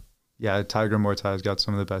 Yeah, Tiger Mortai's got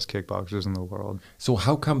some of the best kickboxers in the world. So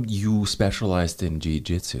how come you specialized in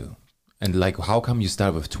jiu-jitsu? And like, how come you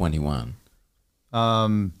started with 21?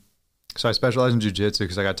 So I specialize in jiu-jitsu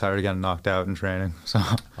because I got tired of getting knocked out in training. So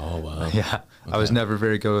oh wow. Yeah. Okay. I was never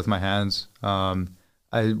very good with my hands.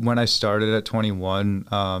 When I started at 21,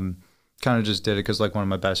 kind of just did it because like one of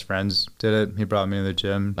my best friends did it. He brought me to the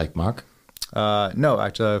gym. Like Mark? No,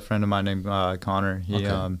 actually a friend of mine named Connor.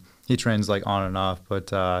 He trains like on and off,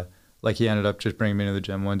 but like he ended up just bringing me to the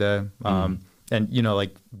gym one day. And you know,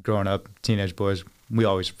 like growing up, teenage boys, we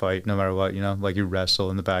always fight no matter what, you know, like you wrestle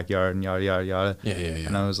in the backyard and yada, yada, yada. Yeah.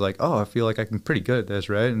 And I was like, oh, I feel like I'm pretty good at this,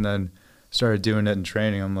 right? And then started doing it in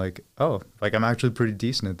training. I'm like, oh, like I'm actually pretty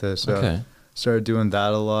decent at this. So started doing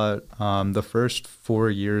that a lot. The first 4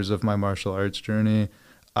 years of my martial arts journey,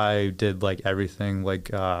 I did like everything, like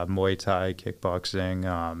Muay Thai,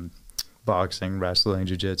 kickboxing, boxing, wrestling,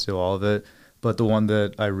 jiu-jitsu, all of it. But the one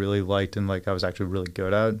that I really liked and like I was actually really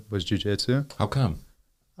good at was jiu-jitsu. How come?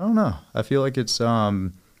 I don't know. I feel like it's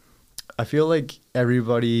I feel like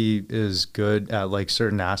everybody is good at like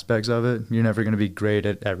certain aspects of it. You're never going to be great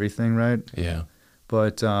at everything, right? Yeah.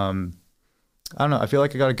 But I don't know. I feel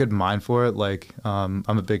like I got a good mind for it. Like I'm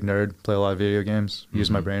a big nerd, play a lot of video games, use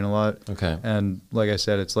my brain a lot. Okay. And like I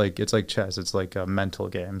said, it's like chess. It's like a mental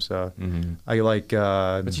game. So I like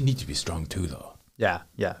but you need to be strong too though. Yeah.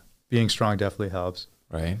 Being strong definitely helps.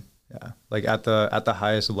 Right? Yeah. Like at the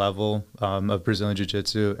highest level of Brazilian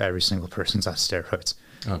Jiu-Jitsu, every single person's on steroids.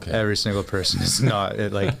 Okay. Every single person is not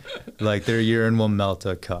like their urine will melt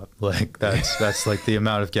a cup. Like that's like the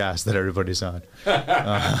amount of gas that everybody's on.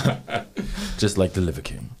 Just like the Liver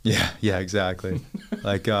King. Yeah, exactly.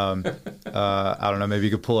 Like I don't know, maybe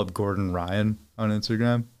you could pull up Gordon Ryan on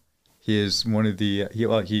Instagram. He is one of the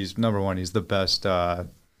he's number one. He's the best.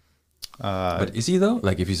 But is he though?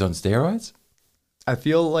 Like if he's on steroids? I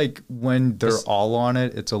feel like when they're all on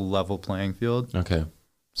it, it's a level playing field. Okay.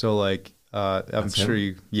 So like, I'm That's sure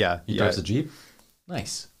him? He yeah. drives a Jeep?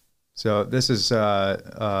 Nice. So this is,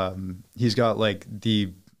 he's got like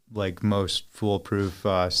the like most foolproof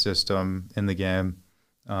system in the game.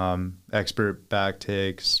 Expert back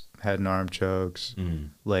takes, head and arm chokes,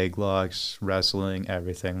 leg locks, wrestling,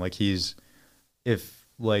 everything. Like if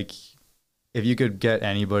you could get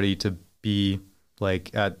anybody to be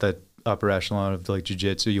like at the upper echelon of like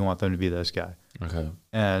jiu-jitsu, you want them to be this guy. Okay.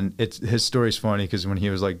 And his story's funny because when he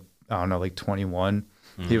was like, I don't know, like 21,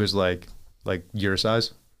 he was like your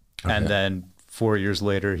size. Okay. And then 4 years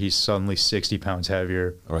later, he's suddenly 60 pounds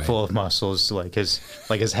heavier, full of muscles. Like his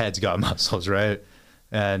head's got muscles, right?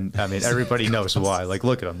 And I mean, everybody knows why. Like,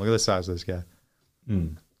 look at him. Look at the size of this guy.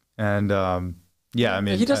 And yeah, I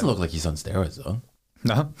mean, He doesn't look like he's on steroids, though.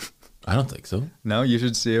 No, I don't think so. no. You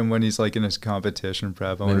should see him when he's like in his competition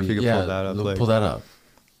prep. I wonder if you could pull that up. Like, pull that up.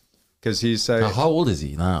 because he's How old is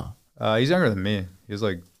he now? he's younger than me. He's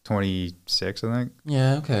like 26, I think.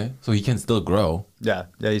 Yeah, okay. So he can still grow. Yeah,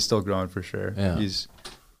 he's still growing for sure. Yeah.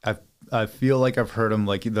 I feel like I've heard him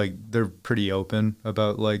like they're pretty open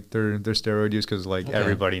about like their steroid use because like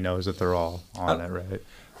everybody knows that they're all on it, right?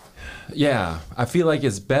 Yeah, I feel like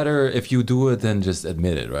it's better if you do it than just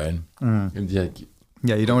admit it, right?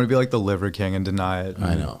 Yeah, you don't want to be like the liver king and deny it.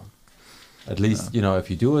 I know. At least, you know, if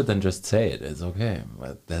you do it, then just say it. It's okay.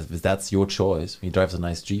 But that's your choice. He drives a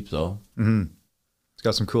nice Jeep, though. He's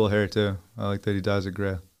got some cool hair too. I like that he dyes it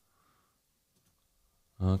gray.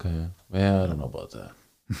 Okay. Yeah, I don't know about that.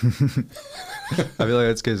 I feel like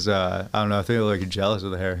it's because I don't know. I think like you're jealous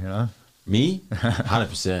of the hair, you know. Me?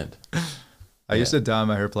 100%. I used to dye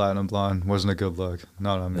my hair platinum blonde. Wasn't a good look.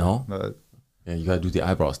 Not on me. No? But Yeah, you gotta do the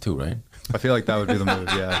eyebrows too, right? I feel like that would be the move.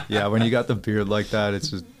 Yeah, yeah. When you got the beard like that,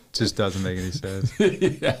 it's just doesn't make any sense.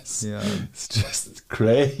 Yes. Yeah. It's just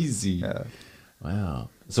crazy. Yeah. Wow.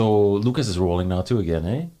 So Lucas is rolling now too again,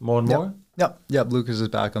 eh? More and more? Yep. Lucas is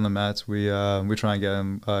back on the mats. We try and get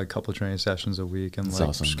him a couple training sessions a week and That's like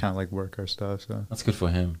awesome. just kind of like work our stuff. So That's good for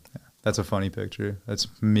him. that's a funny picture. That's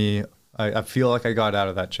me. I feel like I got out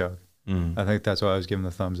of that choke. I think that's why I was giving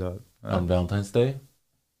the thumbs up. On Valentine's Day?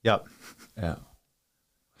 Yep. Yeah.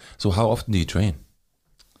 So how often do you train?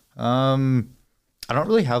 I don't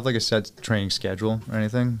really have like a set training schedule or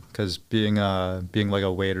anything because being like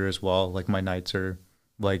a waiter as well, like my nights are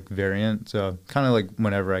like variant. So kind of like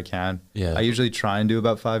whenever I can. Yeah. I usually try and do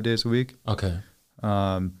about 5 days a week. Okay.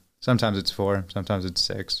 Sometimes it's 4, sometimes it's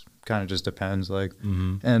 6. Kind of just depends. Like,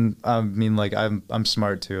 and I mean, like I'm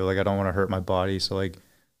smart too. Like I don't want to hurt my body. So like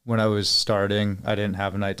when I was starting, I didn't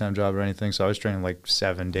have a nighttime job or anything. So I was training like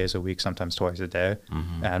 7 days a week, sometimes twice a day,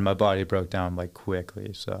 and my body broke down like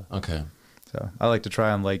quickly. So Okay. so I like to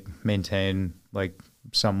try and like maintain like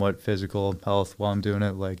somewhat physical health while I'm doing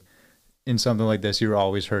it. Like in something like this, you're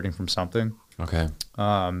always hurting from something. Okay.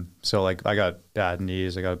 So like I got bad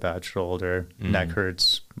knees, I got a bad shoulder, neck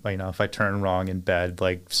hurts. You know, if I turn wrong in bed,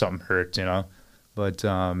 like something hurts, you know. But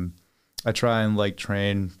I try and like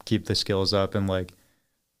train, keep the skills up, and like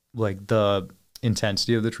the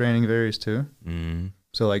intensity of the training varies too.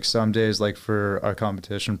 So like some days, like for our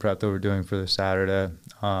competition prep that we're doing for this Saturday,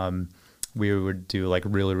 we would do like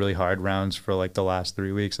really, really hard rounds for like the last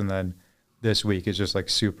 3 weeks. And then this week is just like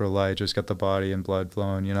super light, just got the body and blood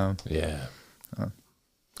flowing, you know? Yeah.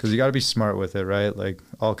 Because you got to be smart with it, right? Like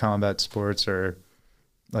all combat sports are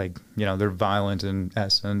like, you know, they're violent in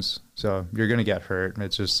essence. So you're going to get hurt.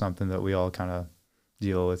 It's just something that we all kind of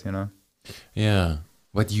deal with, you know? Yeah.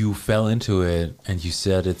 But you fell into it and you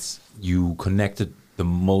said you connected the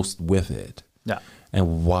most with it. Yeah.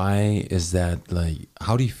 And why is that? Like,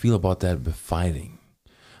 how do you feel about that with fighting?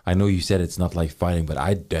 I know you said it's not like fighting, but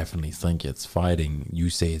I definitely think it's fighting. You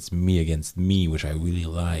say it's me against me, which I really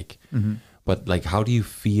like. But like, how do you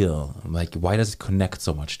feel? Like, why does it connect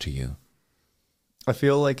so much to you? I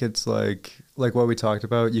feel like it's like what we talked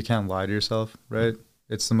about. You can't lie to yourself, right?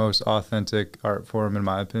 It's the most authentic art form, in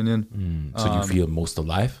my opinion. So you feel most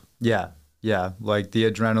alive? Yeah. Yeah. Like the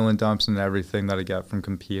adrenaline dumps and everything that I get from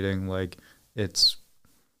competing, like it's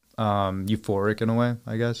euphoric in a way,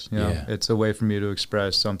 I guess. You know? Yeah. It's a way for me to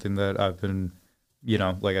express something that I've been, you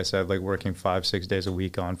know, like I said, like working 5-6 days a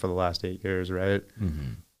week on for the last 8 years, right?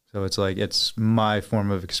 So it's like, it's my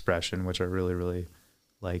form of expression, which I really, really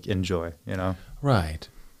like enjoy, you know? Right.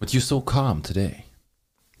 But you're so calm today.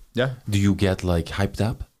 Yeah. Do you get like hyped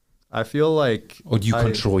up? I feel like... Or do you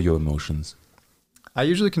control your emotions? I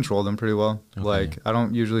usually control them pretty well. Okay. Like I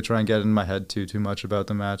don't usually try and get in my head too much about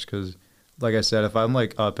the match because, like I said, if I'm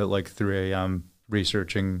like up at like 3 a.m.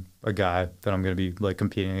 researching a guy that I'm going to be like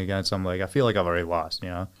competing against, I'm like, I feel like I've already lost, you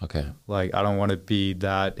know? Okay. Like, I don't want to be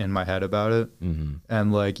that in my head about it. Mm-hmm.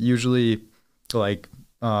 And like, usually like,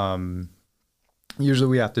 usually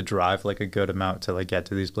we have to drive like a good amount to like get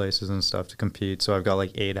to these places and stuff to compete. So I've got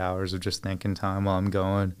like 8 hours of just thinking time while I'm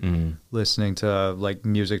going, listening to like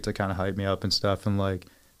music to kind of hype me up and stuff. And like,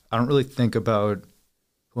 I don't really think about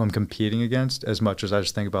who I'm competing against as much as I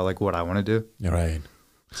just think about like what I want to do. You're right.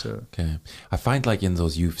 So okay, I find like in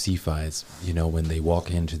those UFC fights, you know, when they walk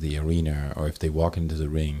into the arena or if they walk into the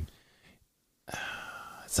ring, it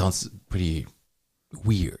sounds pretty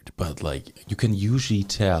weird, but like you can usually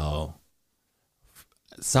tell.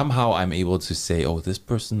 Somehow I'm able to say, oh, this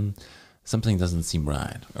person, something doesn't seem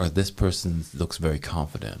right, or this person looks very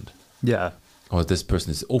confident. Yeah. Or this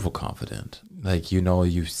person is overconfident. Like, you know,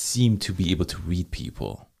 you seem to be able to read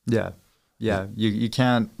people. Yeah. Yeah. You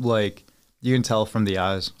can't like. You can tell from the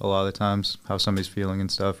eyes a lot of the times how somebody's feeling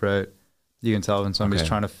and stuff, right? You can tell when somebody's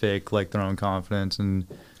trying to fake like their own confidence and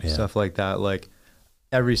stuff like that. Like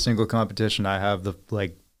every single competition I have, the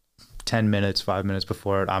like 10 minutes, 5 minutes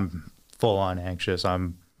before it, I'm full on anxious.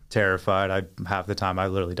 I'm terrified. Half the time I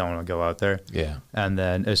literally don't want to go out there. Yeah. And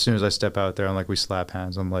then as soon as I step out there and like we slap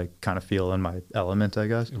hands, I'm like kind of feeling my element, I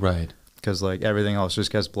guess. Right. Because like everything else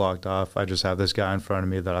just gets blocked off. I just have this guy in front of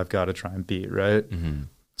me that I've got to try and beat, right? Mm-hmm.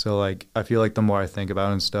 So, like, I feel like the more I think about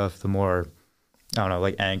it and stuff, the more, I don't know,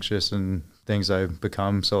 like, anxious and things I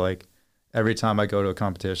become. So, like, every time I go to a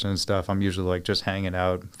competition and stuff, I'm usually, like, just hanging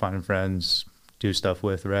out, finding friends, do stuff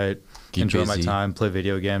with, right? Enjoy my time, play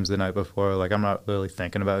video games the night before. Like, I'm not really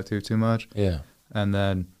thinking about it too much. Yeah. And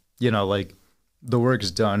then, you know, like, the work's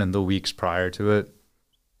done in the weeks prior to it.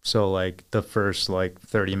 So, like, the first, like,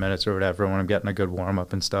 30 minutes or whatever, when I'm getting a good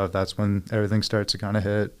warm-up and stuff, that's when everything starts to kind of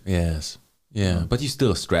hit. Yes. Yeah, but you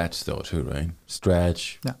still stretch though too, right?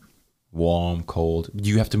 Stretch, warm, cold. Do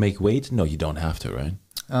you have to make weight? No, you don't have to, right?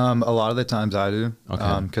 A lot of the times I do,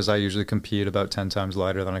 okay. Because I usually compete about 10 times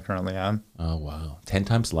lighter than I currently am. Oh, wow. 10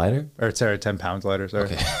 times lighter? Or, sorry, 10 pounds lighter, sorry.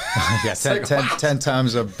 Okay. Yeah, 10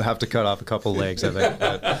 times I have to cut off a couple legs, I think.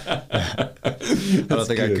 But, I don't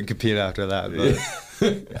think I could compete after that, but...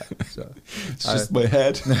 Yeah, so it's just my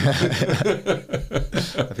head.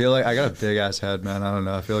 I feel like I got a big ass head, man. I don't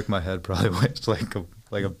know. I feel like my head probably weighs like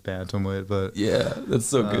a bantamweight, but yeah, that's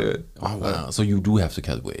so good. Oh wow! So you do have to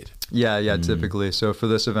cut weight. Yeah, typically. So for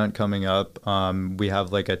this event coming up, we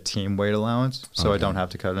have like a team weight allowance, so I don't have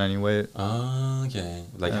to cut any weight. Okay.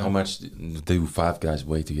 Like how much do 5 guys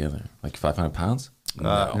weigh together? Like 500 pounds?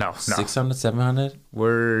 No. 600, 700?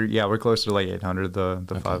 We're closer to like 800.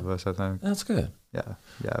 The 5 of us, I think. That's good. Yeah.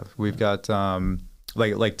 We've got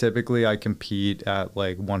like typically I compete at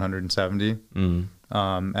like 170. And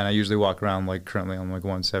I usually walk around like currently I'm like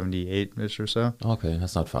 178-ish or so. Okay,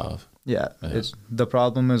 that's not far off. Yeah. It's the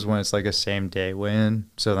problem is when it's like a same day weigh-in,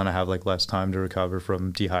 so then I have like less time to recover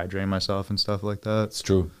from dehydrating myself and stuff like that. It's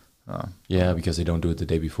true. Yeah, because they don't do it the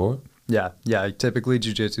day before. Yeah. Typically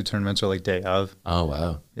jiu-jitsu tournaments are like day of. Oh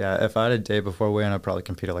wow. Yeah, if I had a day before weigh-in, I'd probably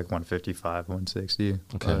compete at like 155, 160.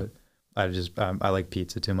 Okay. But I like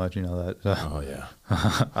pizza too much, you know that. Oh yeah.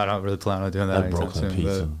 I don't really plan on doing that anytime soon.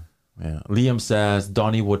 Pizza. Yeah. Liam says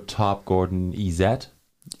Donny would top Gordon EZ.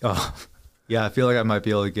 Oh, yeah. I feel like I might be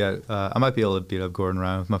able to beat up Gordon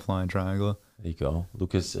Ryan with my flying triangle. There you go.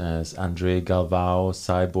 Lucas says Andre Galvao,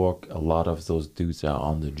 Cyborg. A lot of those dudes are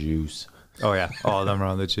on the juice. Oh yeah, all of them are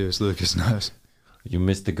on the juice. Lucas knows. You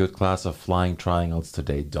missed a good class of flying triangles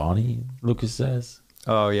today, Donny. Lucas says.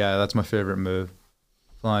 Oh yeah, that's my favorite move.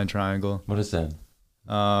 Flying triangle. What is that?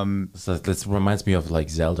 So this reminds me of like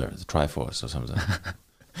Zelda, the Triforce or something.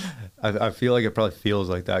 I feel like it probably feels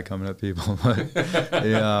like that coming at people. But,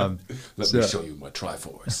 yeah, Let me show you my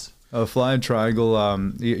Triforce. A flying triangle.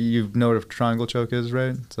 You know what a triangle choke is,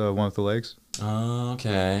 right? So one with the legs.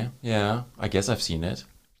 Okay. Yeah. I guess I've seen it.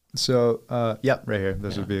 So yeah, right here.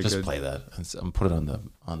 This would be a just good. Play that and put it on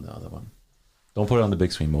the other one. Don't put it on the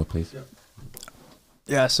big screen mode, please.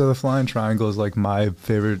 Yeah, so the flying triangle is like my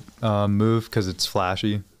favorite move because it's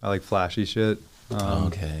flashy. I like flashy shit.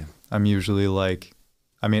 Okay. I'm usually like,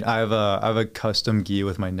 I have a custom gi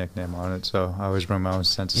with my nickname on it, so I always bring my own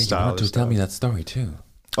sense of style. You want to tell me that story too.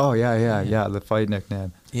 Oh yeah, the fight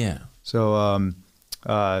nickname. Yeah. So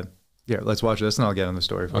yeah, let's watch this and I'll get on the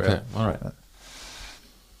story for you. Okay, all right.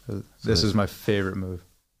 This is my favorite move.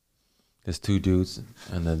 There's 2 dudes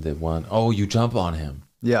and then the one. Oh, you jump on him.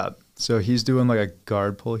 Yeah. So he's doing like a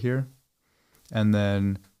guard pull here, and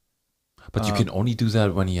then. But you can only do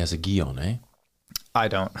that when he has a gi on, eh? I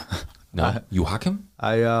don't. No, you hack him.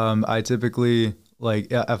 I typically like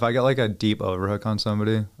if I get like a deep overhook on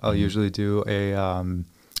somebody, I'll usually do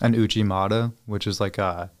and Uchimata, which is like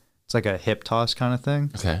it's like a hip toss kind of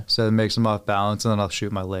thing. Okay. So it makes him off balance, and then I'll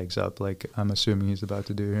shoot my legs up, like I'm assuming he's about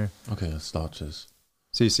to do here. Okay, let's start this.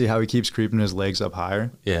 So you see how he keeps creeping his legs up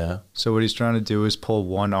higher? Yeah. So what he's trying to do is pull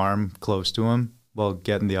one arm close to him while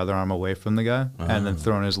getting the other arm away from the guy, and then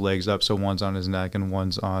throwing his legs up. So one's on his neck and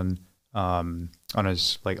one's on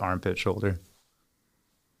his like armpit shoulder.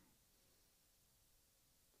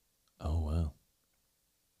 Oh, wow.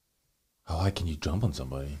 How high can you jump on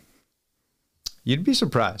somebody? You'd be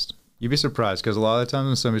surprised. You'd be surprised because a lot of the times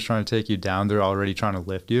when somebody's trying to take you down, they're already trying to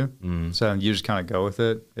lift you. So you just kind of go with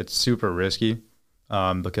it. It's super risky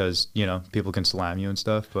because, you know, people can slam you and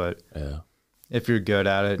stuff. But if you're good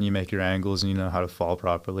at it and you make your angles and you know how to fall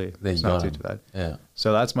properly, it's not too bad. Yeah.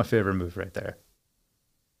 So that's my favorite move right there.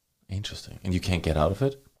 Interesting. And you can't get out of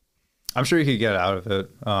it? I'm sure you could get out of it.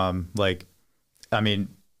 Like, I mean,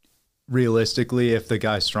 realistically, if the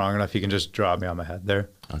guy's strong enough, he can just drop me on my head there.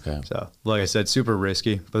 Okay. So, like I said, super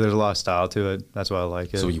risky, but there's a lot of style to it. That's why I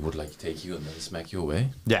like it. So you would like take you and then smack you away?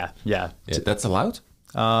 Yeah. That's allowed?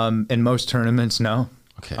 In most tournaments, no.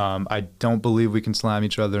 Okay. I don't believe we can slam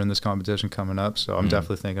each other in this competition coming up, so I'm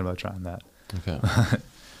definitely thinking about trying that. Okay.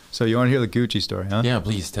 So you want to hear the Gucci story, huh? Yeah,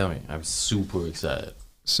 please tell me. I'm super excited.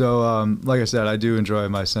 So, like I said, I do enjoy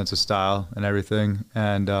my sense of style and everything.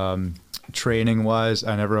 And training wise,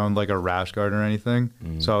 I never owned like a rash guard or anything.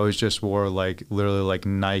 So I always just wore like literally like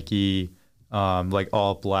Nike, like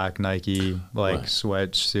all black Nike, like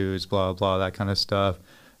sweatsuits, blah, blah, that kind of stuff.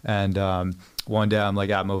 And one day I'm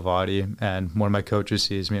like at Movati and one of my coaches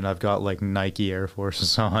sees me and I've got like Nike Air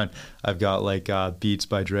Forces on. I've got like Beats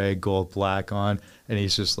by Dre gold black on. And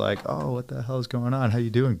he's just like, oh, what the hell is going on? How you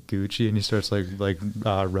doing, Gucci? And he starts like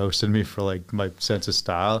roasting me for like my sense of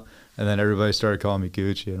style. And then everybody started calling me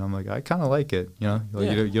Gucci. And I'm like, I kind of like it. You know, like,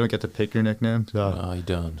 you don't get to pick your nickname. So, No, you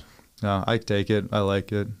don't. No, I take it. I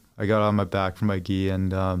like it. I got it on my back for my gi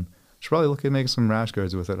and should probably look at making some rash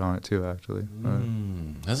guards with it on it too, actually.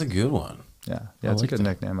 That's a good one. Yeah, it's like a good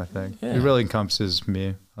nickname, I think. Yeah. It really encompasses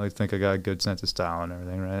me. I think I got a good sense of style and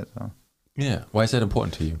everything, right? So Yeah. Why is that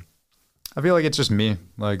important to you? I feel like it's just me.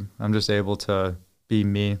 Like I'm just able to be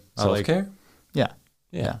me. Self-care? Yeah.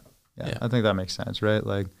 Yeah. I think that makes sense, right?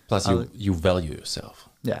 Like Plus, you value yourself.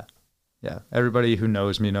 Yeah. Everybody who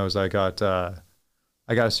knows me knows I got a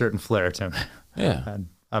certain flair to me. Yeah. And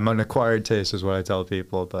I'm an acquired taste, is what I tell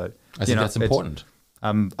people. But I think that's important.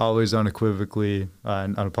 I'm always unequivocally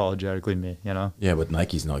and unapologetically me. You know. Yeah, but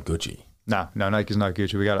Nike's not Gucci. No, Nike's not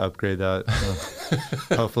Gucci. We got to upgrade that.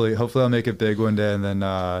 So hopefully I'll make it big one day, and then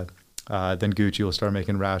Gucci will start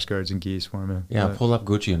making rash guards and gis for me. Yeah, But pull up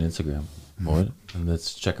Gucci on Instagram, Moed, and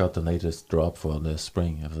let's check out the latest drop for the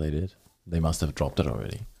spring, if they did. They must have dropped it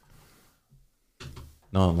already.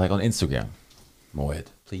 No, like on Instagram. Moed,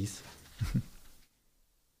 please.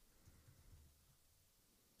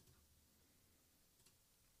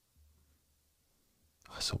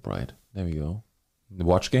 Oh, so bright. There we go. The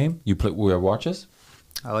watch game? You wear watches?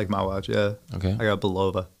 I like my watch. Yeah. Okay. I got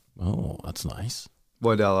Belova. Oh, that's nice.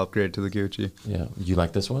 One day I'll upgrade to the Gucci. Yeah. You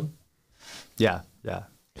like this one? Yeah.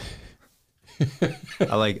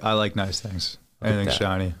 I like nice things. Anything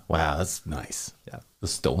shiny. Wow, that's nice. Yeah. The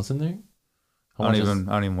stones in there? I don't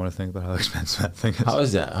even want to think about how expensive that thing is. How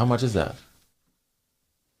is that? How much is that?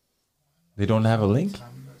 They don't have a link?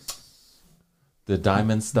 The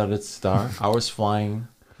diamond-studded star. Ours flying.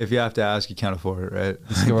 If you have to ask, you can't afford it, right?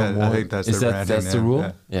 I think that's the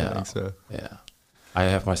rule? Yeah. I think so. Yeah. I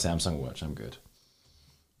have my Samsung watch. I'm good.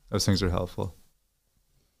 Those things are helpful.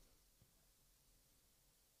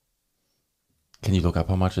 Can you look up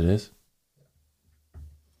how much it is?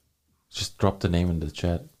 Just drop the name in the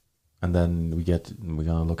chat. And then we're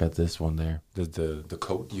gonna look at this one there. The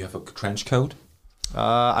coat. Do you have a trench coat?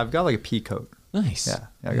 I've got like a pea coat. Nice. Yeah,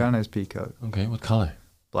 I got a nice pea coat. Okay, what color?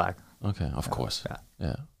 Black. Okay, of course.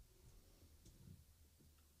 Yeah.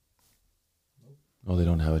 Oh, they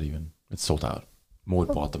don't have it even. It's sold out.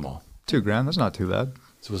 Moed bought them all. $2,000. That's not too bad.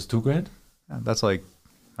 So it was $2,000? Yeah, that's like,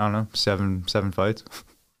 I don't know, seven fights.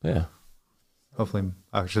 Yeah. Hopefully,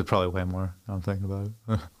 actually, probably way more. Now I'm thinking about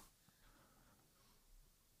it.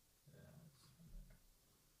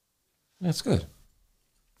 That's good.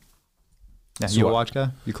 Yeah, So you a watch guy?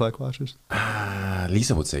 You collect watches?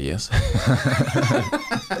 Lisa would say yes.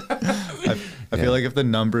 I feel like if the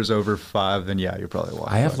number's over 5, then yeah, you're probably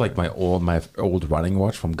watching. I have like my old running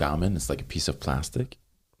watch from Garmin. It's like a piece of plastic.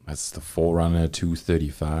 That's the Forerunner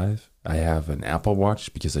 235. I have an Apple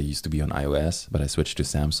Watch because I used to be on iOS, but I switched to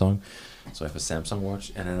Samsung. So I have a Samsung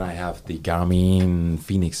watch, and then I have the Garmin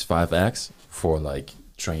Phoenix 5X for like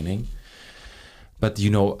training. But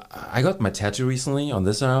I got my tattoo recently on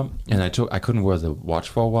this arm, and I couldn't wear the watch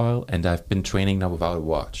for a while, and I've been training now without a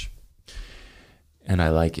watch, and I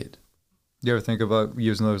like it. You ever think about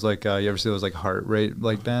using those you ever see those heart rate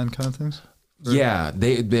band kind of things? Yeah,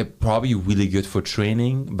 they're probably really good for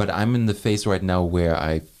training, but I'm in the phase right now where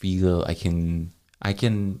I feel I can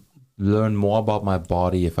learn more about my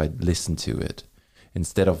body if I listen to it,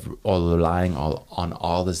 instead of relying on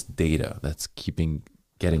all this data that's getting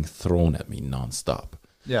thrown at me nonstop.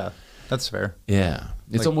 Yeah, that's fair. Yeah.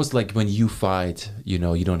 It's almost like when you fight, you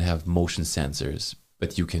don't have motion sensors,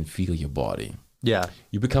 but you can feel your body. Yeah.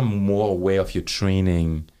 You become more aware of your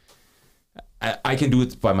training. I can do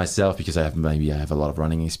it by myself because I have a lot of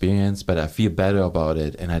running experience, but I feel better about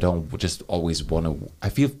it, and I don't just always want to. I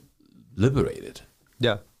feel liberated.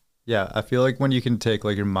 Yeah. Yeah, I feel like when you can take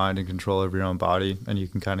your mind and control over your own body, and you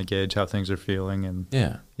can kind of gauge how things are feeling, and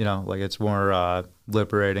it's more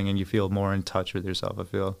liberating, and you feel more in touch with yourself.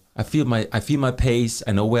 I feel my pace.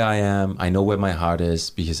 I know where I am. I know where my heart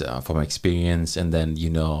is because from experience, and then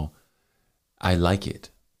I like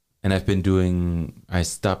it. And I've been I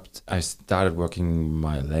started working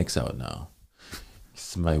my legs out now.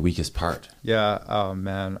 It's my weakest part. Yeah. Oh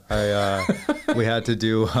man, we had to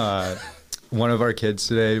do. One of our kids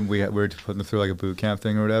today, we were putting them through a boot camp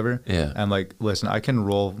thing or whatever. Yeah. And listen, I can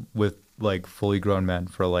roll with fully grown men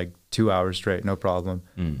for 2 hours straight, no problem.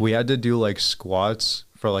 We had to do squats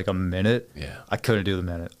for a minute. Yeah. I couldn't do the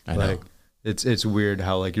minute. I know. It's weird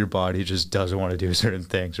how your body just doesn't want to do certain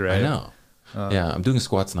things, right? I know. Yeah, I'm doing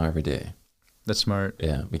squats now every day. That's smart.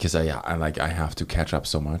 Yeah, because I have to catch up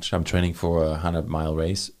so much. I'm training for a 100-mile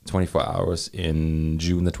race, 24 hours in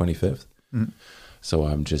June the 25th. Mm. So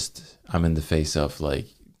I'm in the phase of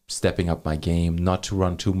stepping up my game, not to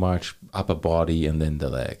run too much, upper body and then the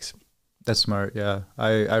legs. That's smart. Yeah.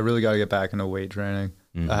 I really got to get back into weight training.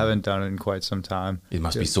 Mm-hmm. I haven't done it in quite some time. It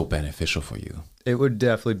must be so beneficial for you. It would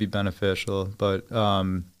definitely be beneficial, but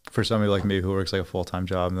for somebody like me who works a full-time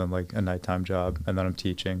job and then a nighttime job, and then I'm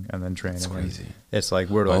teaching and then training. That's crazy. It's where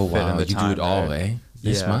do I fit in the time? You do it all, eh?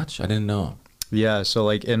 This much? I didn't know. Yeah, so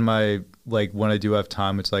in my when I do have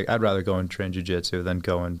time, it's I'd rather go and train jiu-jitsu than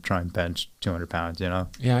go and try and bench 200 pounds,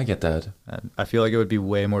 Yeah, I get that. And I feel it would be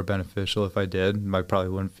way more beneficial if I did. I probably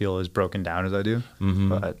wouldn't feel as broken down as I do. Mm-hmm.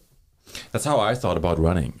 But that's how I thought about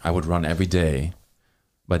running. I would run every day,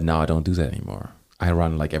 but now I don't do that anymore. I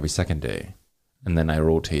run every second day, and then I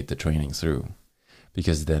rotate the training through,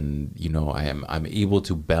 because then I'm able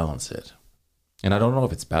to balance it. And I don't know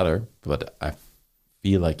if it's better, but I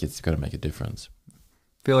feel it's going to make a difference.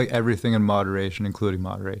 I feel everything in moderation, including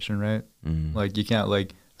moderation, right? Mm. You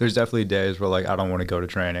can't there's definitely days where I don't want to go to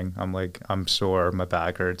training. I'm sore, my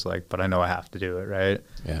back hurts, but I know I have to do it, right?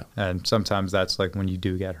 Yeah. And sometimes that's when you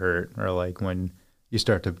do get hurt, or when you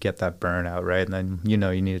start to get that burnout, right? And then you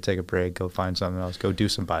need to take a break, go find something else, go do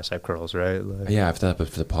some bicep curls, right? Yeah, I've done it for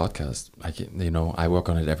the podcast. I work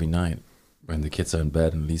on it every night when the kids are in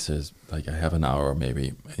bed, and Lisa's I have an hour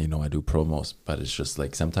maybe, and I do promos, but it's just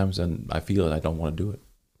sometimes and I feel I don't want to do it.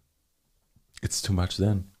 It's too much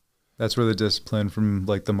then. That's where the discipline from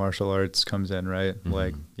the martial arts comes in, right?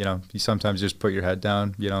 Mm-hmm. You sometimes just put your head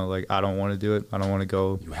down, I don't want to do it. I don't want to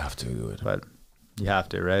go. You have to do it. But you have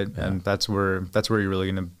to, right? Yeah. And that's where you're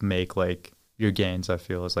really going to make your gains, I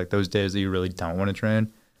feel. It's those days that you really don't want to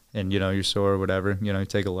train, and you're sore or whatever, you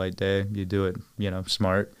take a light day, you do it,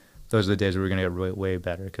 smart. Those are the days where we're going to get way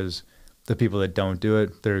better, because the people that don't do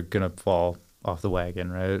it, they're going to fall off the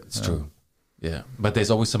wagon, right? It's true. Yeah. But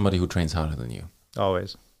there's always somebody who trains harder than you.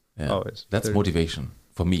 Always. Yeah. Always. That's motivation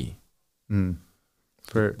for me. Mm.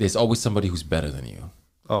 There's always somebody who's better than you.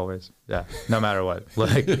 Always. Yeah. No matter what.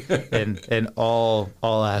 In all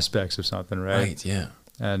aspects of something, right? Right, yeah.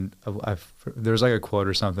 And there's a quote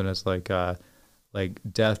or something that's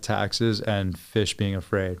death, taxes, and fish being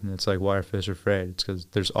afraid. And it's why are fish afraid? It's because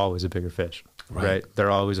there's always a bigger fish, right?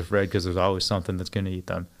 They're always afraid because there's always something that's going to eat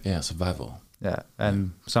them. Yeah, survival. Yeah,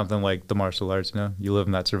 and something like the martial arts, you live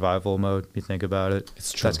in that survival mode. You think about it.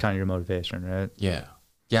 It's true. That's kind of your motivation, right? Yeah.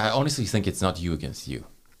 Yeah, I honestly think it's not you against you.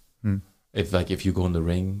 Mm. If you go in the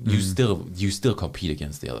ring, you still compete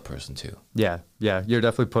against the other person too. Yeah, yeah, you're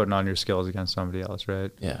definitely putting on your skills against somebody else,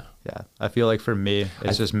 right? Yeah, yeah. I feel for me,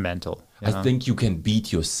 it's just mental. I think you can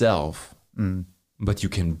beat yourself, but you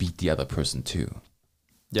can beat the other person too.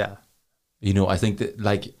 Yeah. I think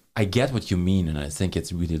that I get what you mean, and I think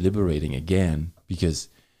it's really liberating again, because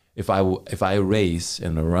if I race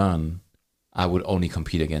and run, I would only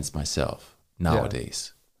compete against myself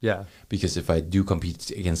nowadays. Yeah. Because if I do compete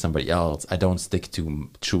against somebody else, I don't stick to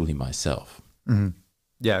truly myself. Mm-hmm.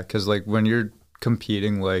 Yeah, because when you're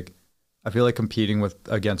competing I feel like competing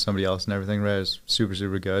against somebody else and everything, right, is super,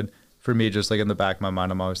 super good. For me, just like in the back of my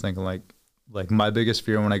mind, I'm always thinking like my biggest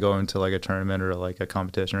fear when I go into like a tournament or like a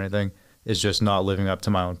competition or anything is just not living up to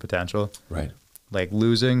my own potential. Right. Like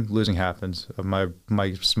losing happens.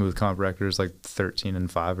 My smooth comp record is like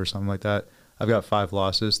 13-5 or something like that. I've got 5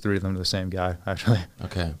 losses, 3 of them to the same guy, actually.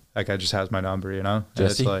 Okay. That guy just has my number, you know?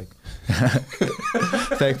 Jesse? And it's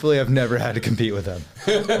like, thankfully, I've never had to compete with him.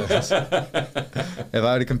 If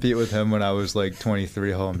I had to compete with him when I was like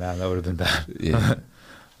 23, oh man, that would have been bad. Yeah.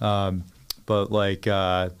 But like,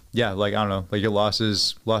 yeah, like, I don't know, like your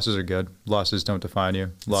losses are good. Losses don't define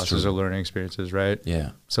you. Losses are learning experiences, right?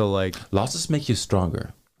 Yeah. So like. Losses make you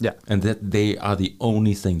stronger. Yeah. And that they are the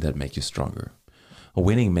only thing that make you stronger.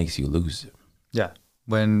 Winning makes you lose. Yeah.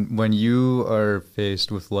 When you are faced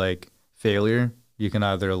with like failure, you can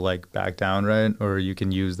either like back down, right? Or you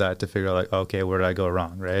can use that to figure out like, okay, where did I go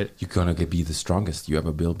wrong, right? You're going to be the strongest you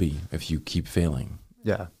ever will be if you keep failing.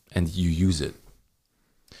 Yeah. And you use it.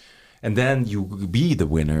 And then you be the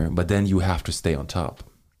winner, but then you have to stay on top.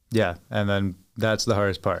 Yeah. And then that's the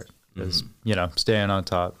hardest part is, you know, staying on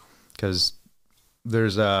top. Because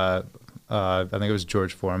there's I think it was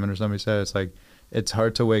George Foreman or somebody said, it's like, it's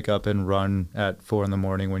hard to wake up and run at 4 a.m.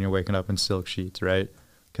 when you're waking up in silk sheets, right?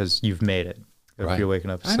 Because you've made it. If you're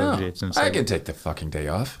waking up in silk sheets. And I can take the fucking day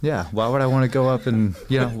off. Yeah. Why would I want to go up and,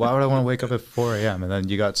 you know, why would I want to wake up at 4 a.m. and then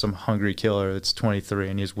you got some hungry killer that's 23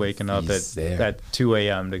 and he's waking up at 2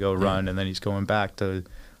 a.m. to go run and then he's going back to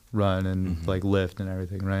run and like lift and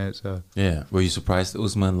everything, right? So yeah. Were you surprised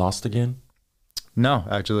Usman lost again? No,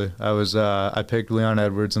 actually, I picked Leon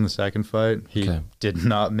Edwards in the second fight. He did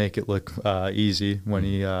not make it look easy when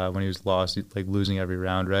he was lost, like losing every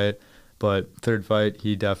round, right? But third fight,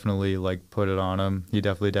 he definitely like put it on him. He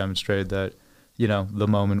definitely demonstrated that, you know, the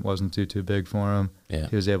moment wasn't too big for him. Yeah.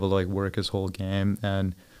 He was able to like work his whole game,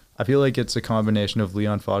 and I feel like it's a combination of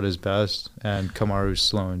Leon fought his best and Kamaru's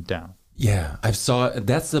slowing down. Yeah,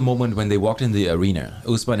 that's the moment when they walked in the arena.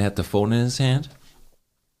 Usman had the phone in his hand,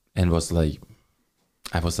 and I was like,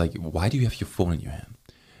 why do you have your phone in your hand?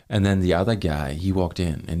 And then the other guy, he walked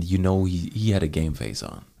in, and you know he had a game face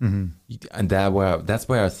on. Mm-hmm. And that's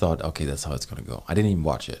where I thought, okay, that's how it's going to go. I didn't even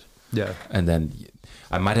watch it. Yeah. And then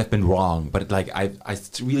I might have been wrong, but like I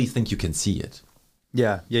really think you can see it.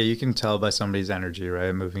 Yeah, you can tell by somebody's energy,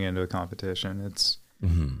 right? Moving into a competition, it's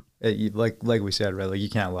like we said, right? Like you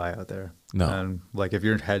can't lie out there. No. And like if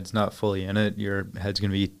your head's not fully in it, your head's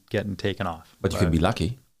going to be getting taken off. But you can be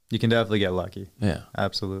lucky. You can definitely get lucky. Yeah.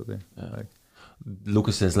 Absolutely. Yeah. Like,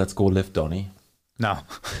 Lucas says, let's go lift Donny. No.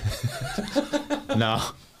 No.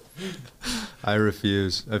 I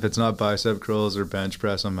refuse. If it's not bicep curls or bench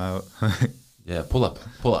press, I'm out. Yeah, pull-ups.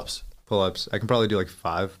 Pull-ups. I can probably do like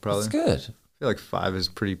 5, probably. That's good. I feel like 5 is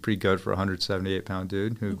pretty good for a 178-pound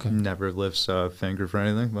dude who never lifts a finger for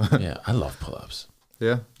anything. Yeah, I love pull-ups.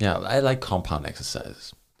 Yeah? Yeah, I like compound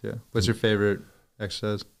exercises. Yeah. What's your favorite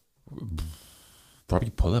exercise? Probably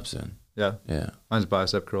pull-ups then. Yeah. Yeah. Mine's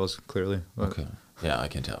bicep curls, clearly. Okay. Yeah, I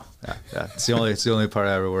can tell. Yeah. It's the only part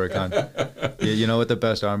I ever work on. You know what the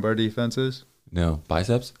best armbar defense is? No.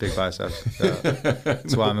 Biceps? Big biceps. Yeah.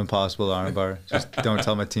 That's why I'm impossible to armbar. Just don't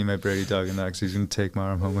tell my teammate Brady Duggan that, 'cause he's going to take my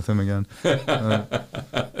arm home with him again.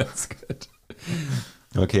 That's good.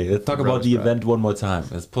 Okay, let's talk about the event one more time.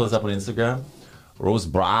 Let's pull this up on Instagram. Rose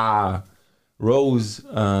bra. Rose.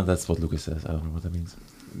 That's what Lucas says. I don't know what that means.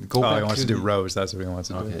 He wants to do rows. That's what he wants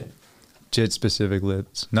to do. Okay. Jit specific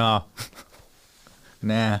lifts. No.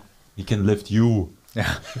 Nah. He can lift you.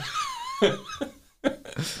 Yeah.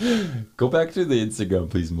 Go back to the Instagram,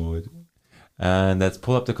 please, Moed. And let's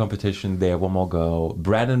pull up the competition there. One more go.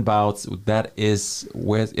 Brandon Bouts. That is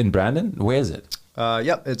in Brandon? Where is it?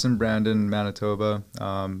 Yep, it's in Brandon, Manitoba.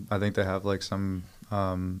 I think they have like some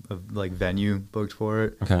like venue booked for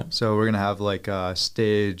it. Okay. So we're gonna have like a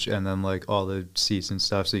stage and then like all the seats and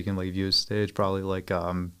stuff, so you can like view a stage. Probably like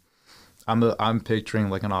I'm picturing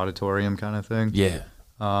like an auditorium kind of thing. Yeah.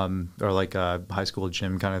 Or like a high school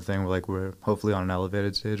gym kind of thing, where like we're hopefully on an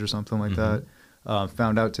elevated stage or something like that.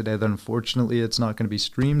 Found out today that unfortunately it's not going to be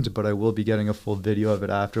streamed, but I will be getting a full video of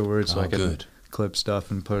it afterwards, so I can clip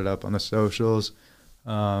stuff and put it up on the socials.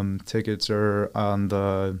 Tickets are on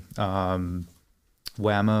the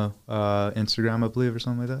WAMA Instagram, I believe, or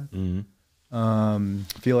something like that.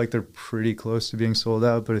 I feel like they're pretty close to being sold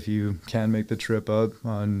out, but if you can make the trip up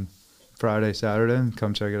on Friday, Saturday,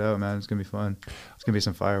 come check it out, man. It's gonna be fun. It's gonna be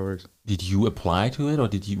some fireworks. Did you apply to it, or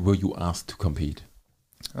were you asked to compete?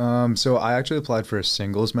 So I actually applied for a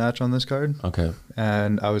singles match on this card. Okay.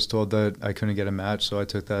 And I was told that I couldn't get a match, so I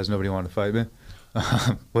took that as nobody wanted to fight me,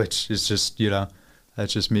 which is just, you know,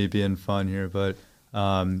 that's just me being fun here. But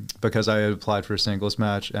because I had applied for a singles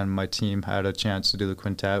match and my team had a chance to do the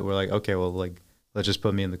quintet. We're like, okay, well, like, let's just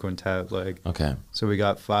put me in the quintet. Like, Okay. so we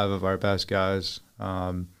got 5 of our best guys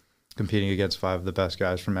competing against 5 of the best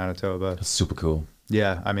guys from Manitoba. That's super cool.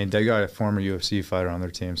 Yeah, I mean, they got a former UFC fighter on their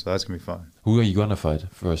team, so that's gonna be fun. Who are you gonna fight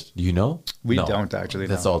first? Do you know? We No. don't actually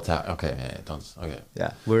know. That's all. Okay. Yeah, don't. Okay.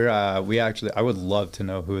 Yeah, we actually, I would love to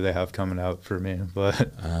know who they have coming out for me, but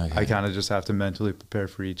Okay. I kind of just have to mentally prepare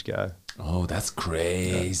for each guy. Oh, that's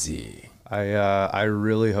crazy. I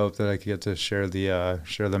really hope that I could get to share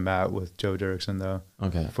the mat with Joe Dirksen though.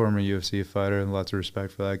 Okay. Former UFC fighter, and lots of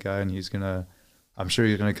respect for that guy, and I'm sure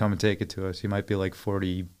he's gonna come and take it to us. He might be like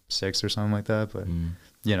 46 or something like that, but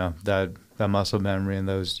you know, that muscle memory and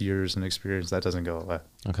those years and experience, that doesn't go away.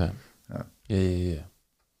 Okay. Yeah. Yeah.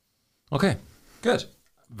 Okay. Good.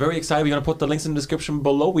 Very excited. We're gonna put the links in the description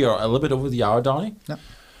below. We are a little bit over the hour, Donny. Yeah.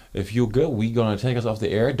 If you're good, we're gonna take us off the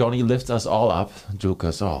air. Donny lifts us all up.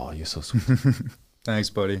 Lucas, oh, you're so sweet. Thanks,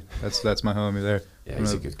 buddy. That's my homie there. Yeah,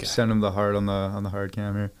 he's a good guy. Send him the heart on the hard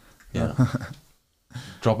cam here. Yeah.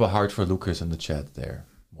 Drop a heart for Lucas in the chat there,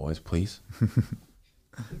 boys, please.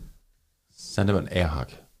 Send him an air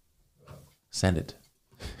hug. Send it.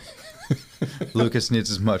 Lucas needs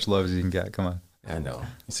as much love as he can get. Come on. I know.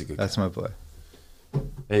 He's a good That's guy. my boy.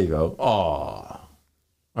 There you go. Oh.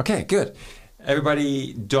 Okay, good.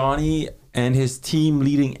 Everybody, Donny and his team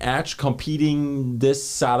Leading Edge competing this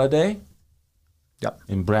Saturday. Yep.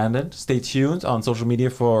 In Brandon. Stay tuned on social media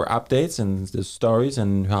for updates and the stories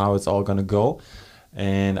and how it's all gonna go.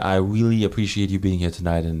 And I really appreciate you being here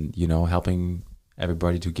tonight and, you know, helping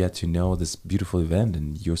everybody to get to know this beautiful event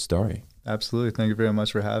and your story. Absolutely. Thank you very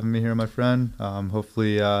much for having me here, my friend.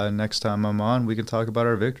 Hopefully next time I'm on, we can talk about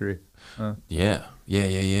our victory. Yeah.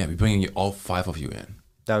 We're bringing all 5 of you in.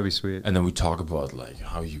 That would be sweet. And then we talk about like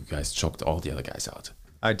how you guys choked all the other guys out.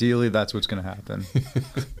 Ideally, that's what's going to happen.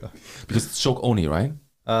 Because it's choke only, right?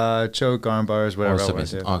 Choke, arm bars, whatever I want to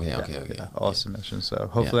submission. do. Okay. Yeah, all submissions. So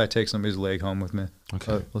hopefully I take somebody's leg home with me.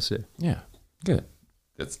 Okay. But we'll see. Yeah, good.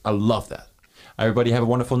 I love that. Everybody have a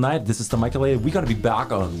wonderful night. This is Thamichaelated. We're going to be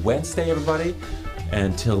back on Wednesday, everybody.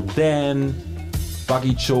 Until then,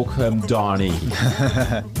 Buggy Choke him, Donny.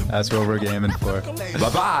 That's what we're gaming for.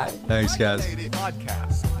 Bye-bye. Thanks, guys.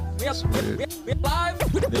 Podcast.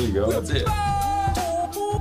 There you go. That's it.